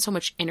have done so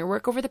much inner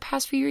work over the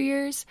past few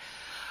years,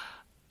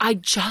 I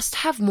just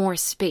have more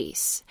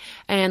space.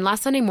 And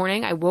last Sunday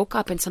morning, I woke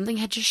up and something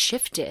had just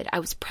shifted. I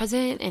was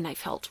present and I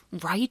felt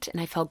right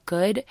and I felt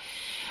good.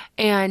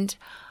 And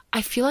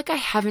I feel like I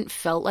haven't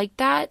felt like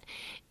that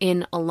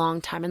in a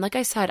long time. And like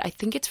I said, I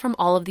think it's from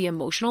all of the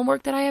emotional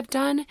work that I have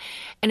done.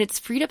 And it's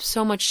freed up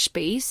so much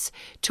space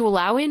to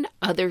allow in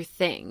other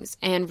things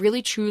and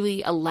really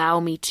truly allow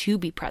me to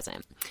be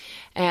present.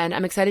 And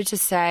I'm excited to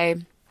say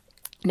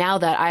now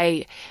that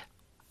I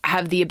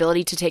have the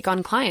ability to take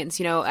on clients.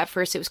 At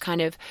first it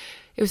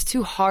was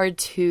too hard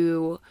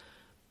to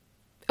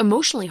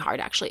emotionally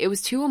hard, actually. It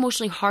was too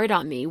emotionally hard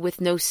on me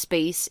with no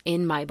space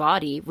in my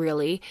body,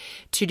 really,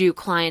 to do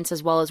clients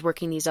as well as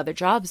working these other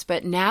jobs.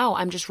 But now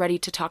I'm just ready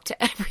to talk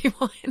to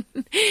everyone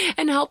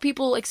and help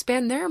people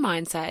expand their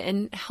mindset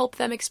and help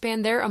them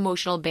expand their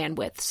emotional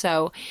bandwidth.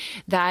 So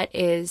that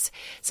is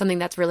something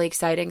that's really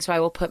exciting. So I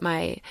will put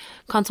my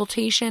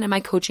consultation and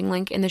my coaching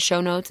link in the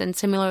show notes. And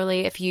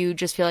similarly, if you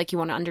just feel like you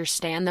want to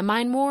understand the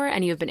mind more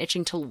and you have been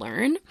itching to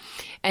learn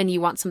and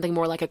you want something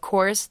more like a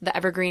course, the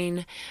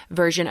evergreen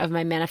version of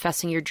my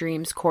Manifesting Your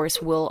Dreams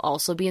course will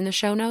also be in the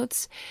show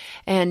notes.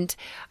 And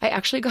I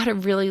actually got a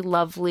really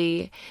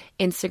lovely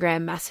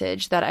Instagram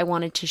message that I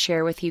wanted to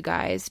share with you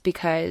guys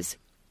because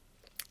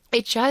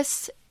it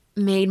just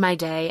made my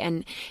day,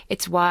 and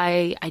it's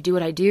why I do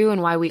what I do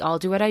and why we all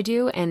do what I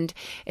do. And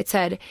it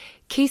said,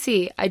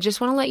 Casey, I just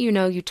want to let you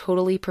know you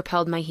totally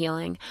propelled my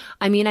healing.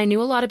 I mean, I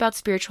knew a lot about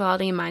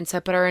spirituality and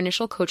mindset, but our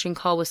initial coaching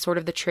call was sort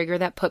of the trigger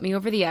that put me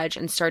over the edge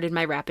and started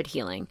my rapid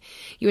healing.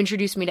 You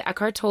introduced me to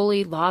Eckhart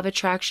Tolle, Law of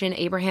Attraction,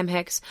 Abraham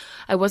Hicks.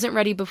 I wasn't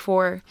ready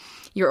before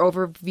your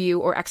overview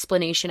or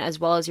explanation, as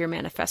well as your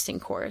manifesting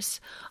course.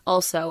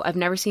 Also, I've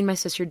never seen my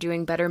sister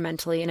doing better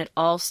mentally, and it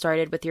all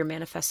started with your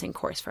manifesting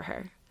course for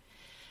her.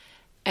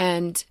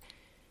 And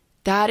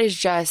that is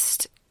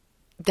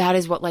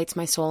what lights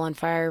my soul on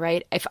fire,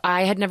 right? If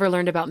I had never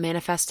learned about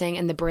manifesting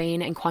and the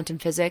brain and quantum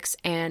physics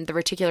and the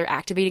reticular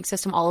activating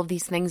system, all of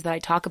these things that I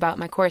talk about in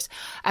my course,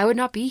 I would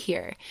not be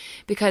here,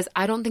 because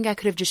I don't think I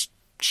could have just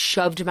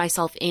shoved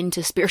myself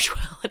into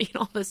spirituality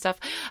and all this stuff.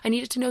 I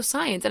needed to know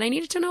science, and I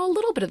needed to know a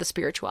little bit of the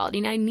spirituality,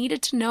 and I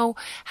needed to know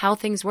how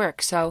things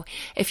work. So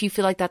if you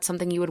feel like that's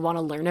something you would want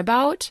to learn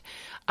about,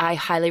 I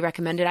highly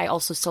recommend it. I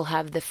also still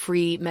have the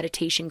free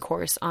meditation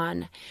course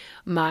on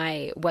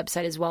my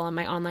website as well, on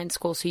my online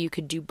school, so you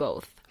could do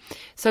both.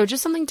 So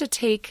just something to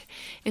take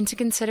into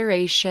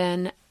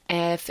consideration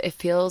if it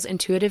feels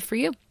intuitive for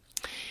you.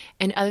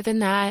 And other than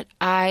that,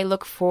 I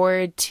look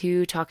forward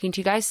to talking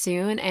to you guys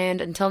soon.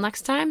 And until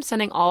next time,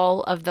 sending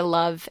all of the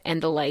love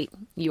and the light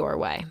your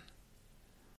way.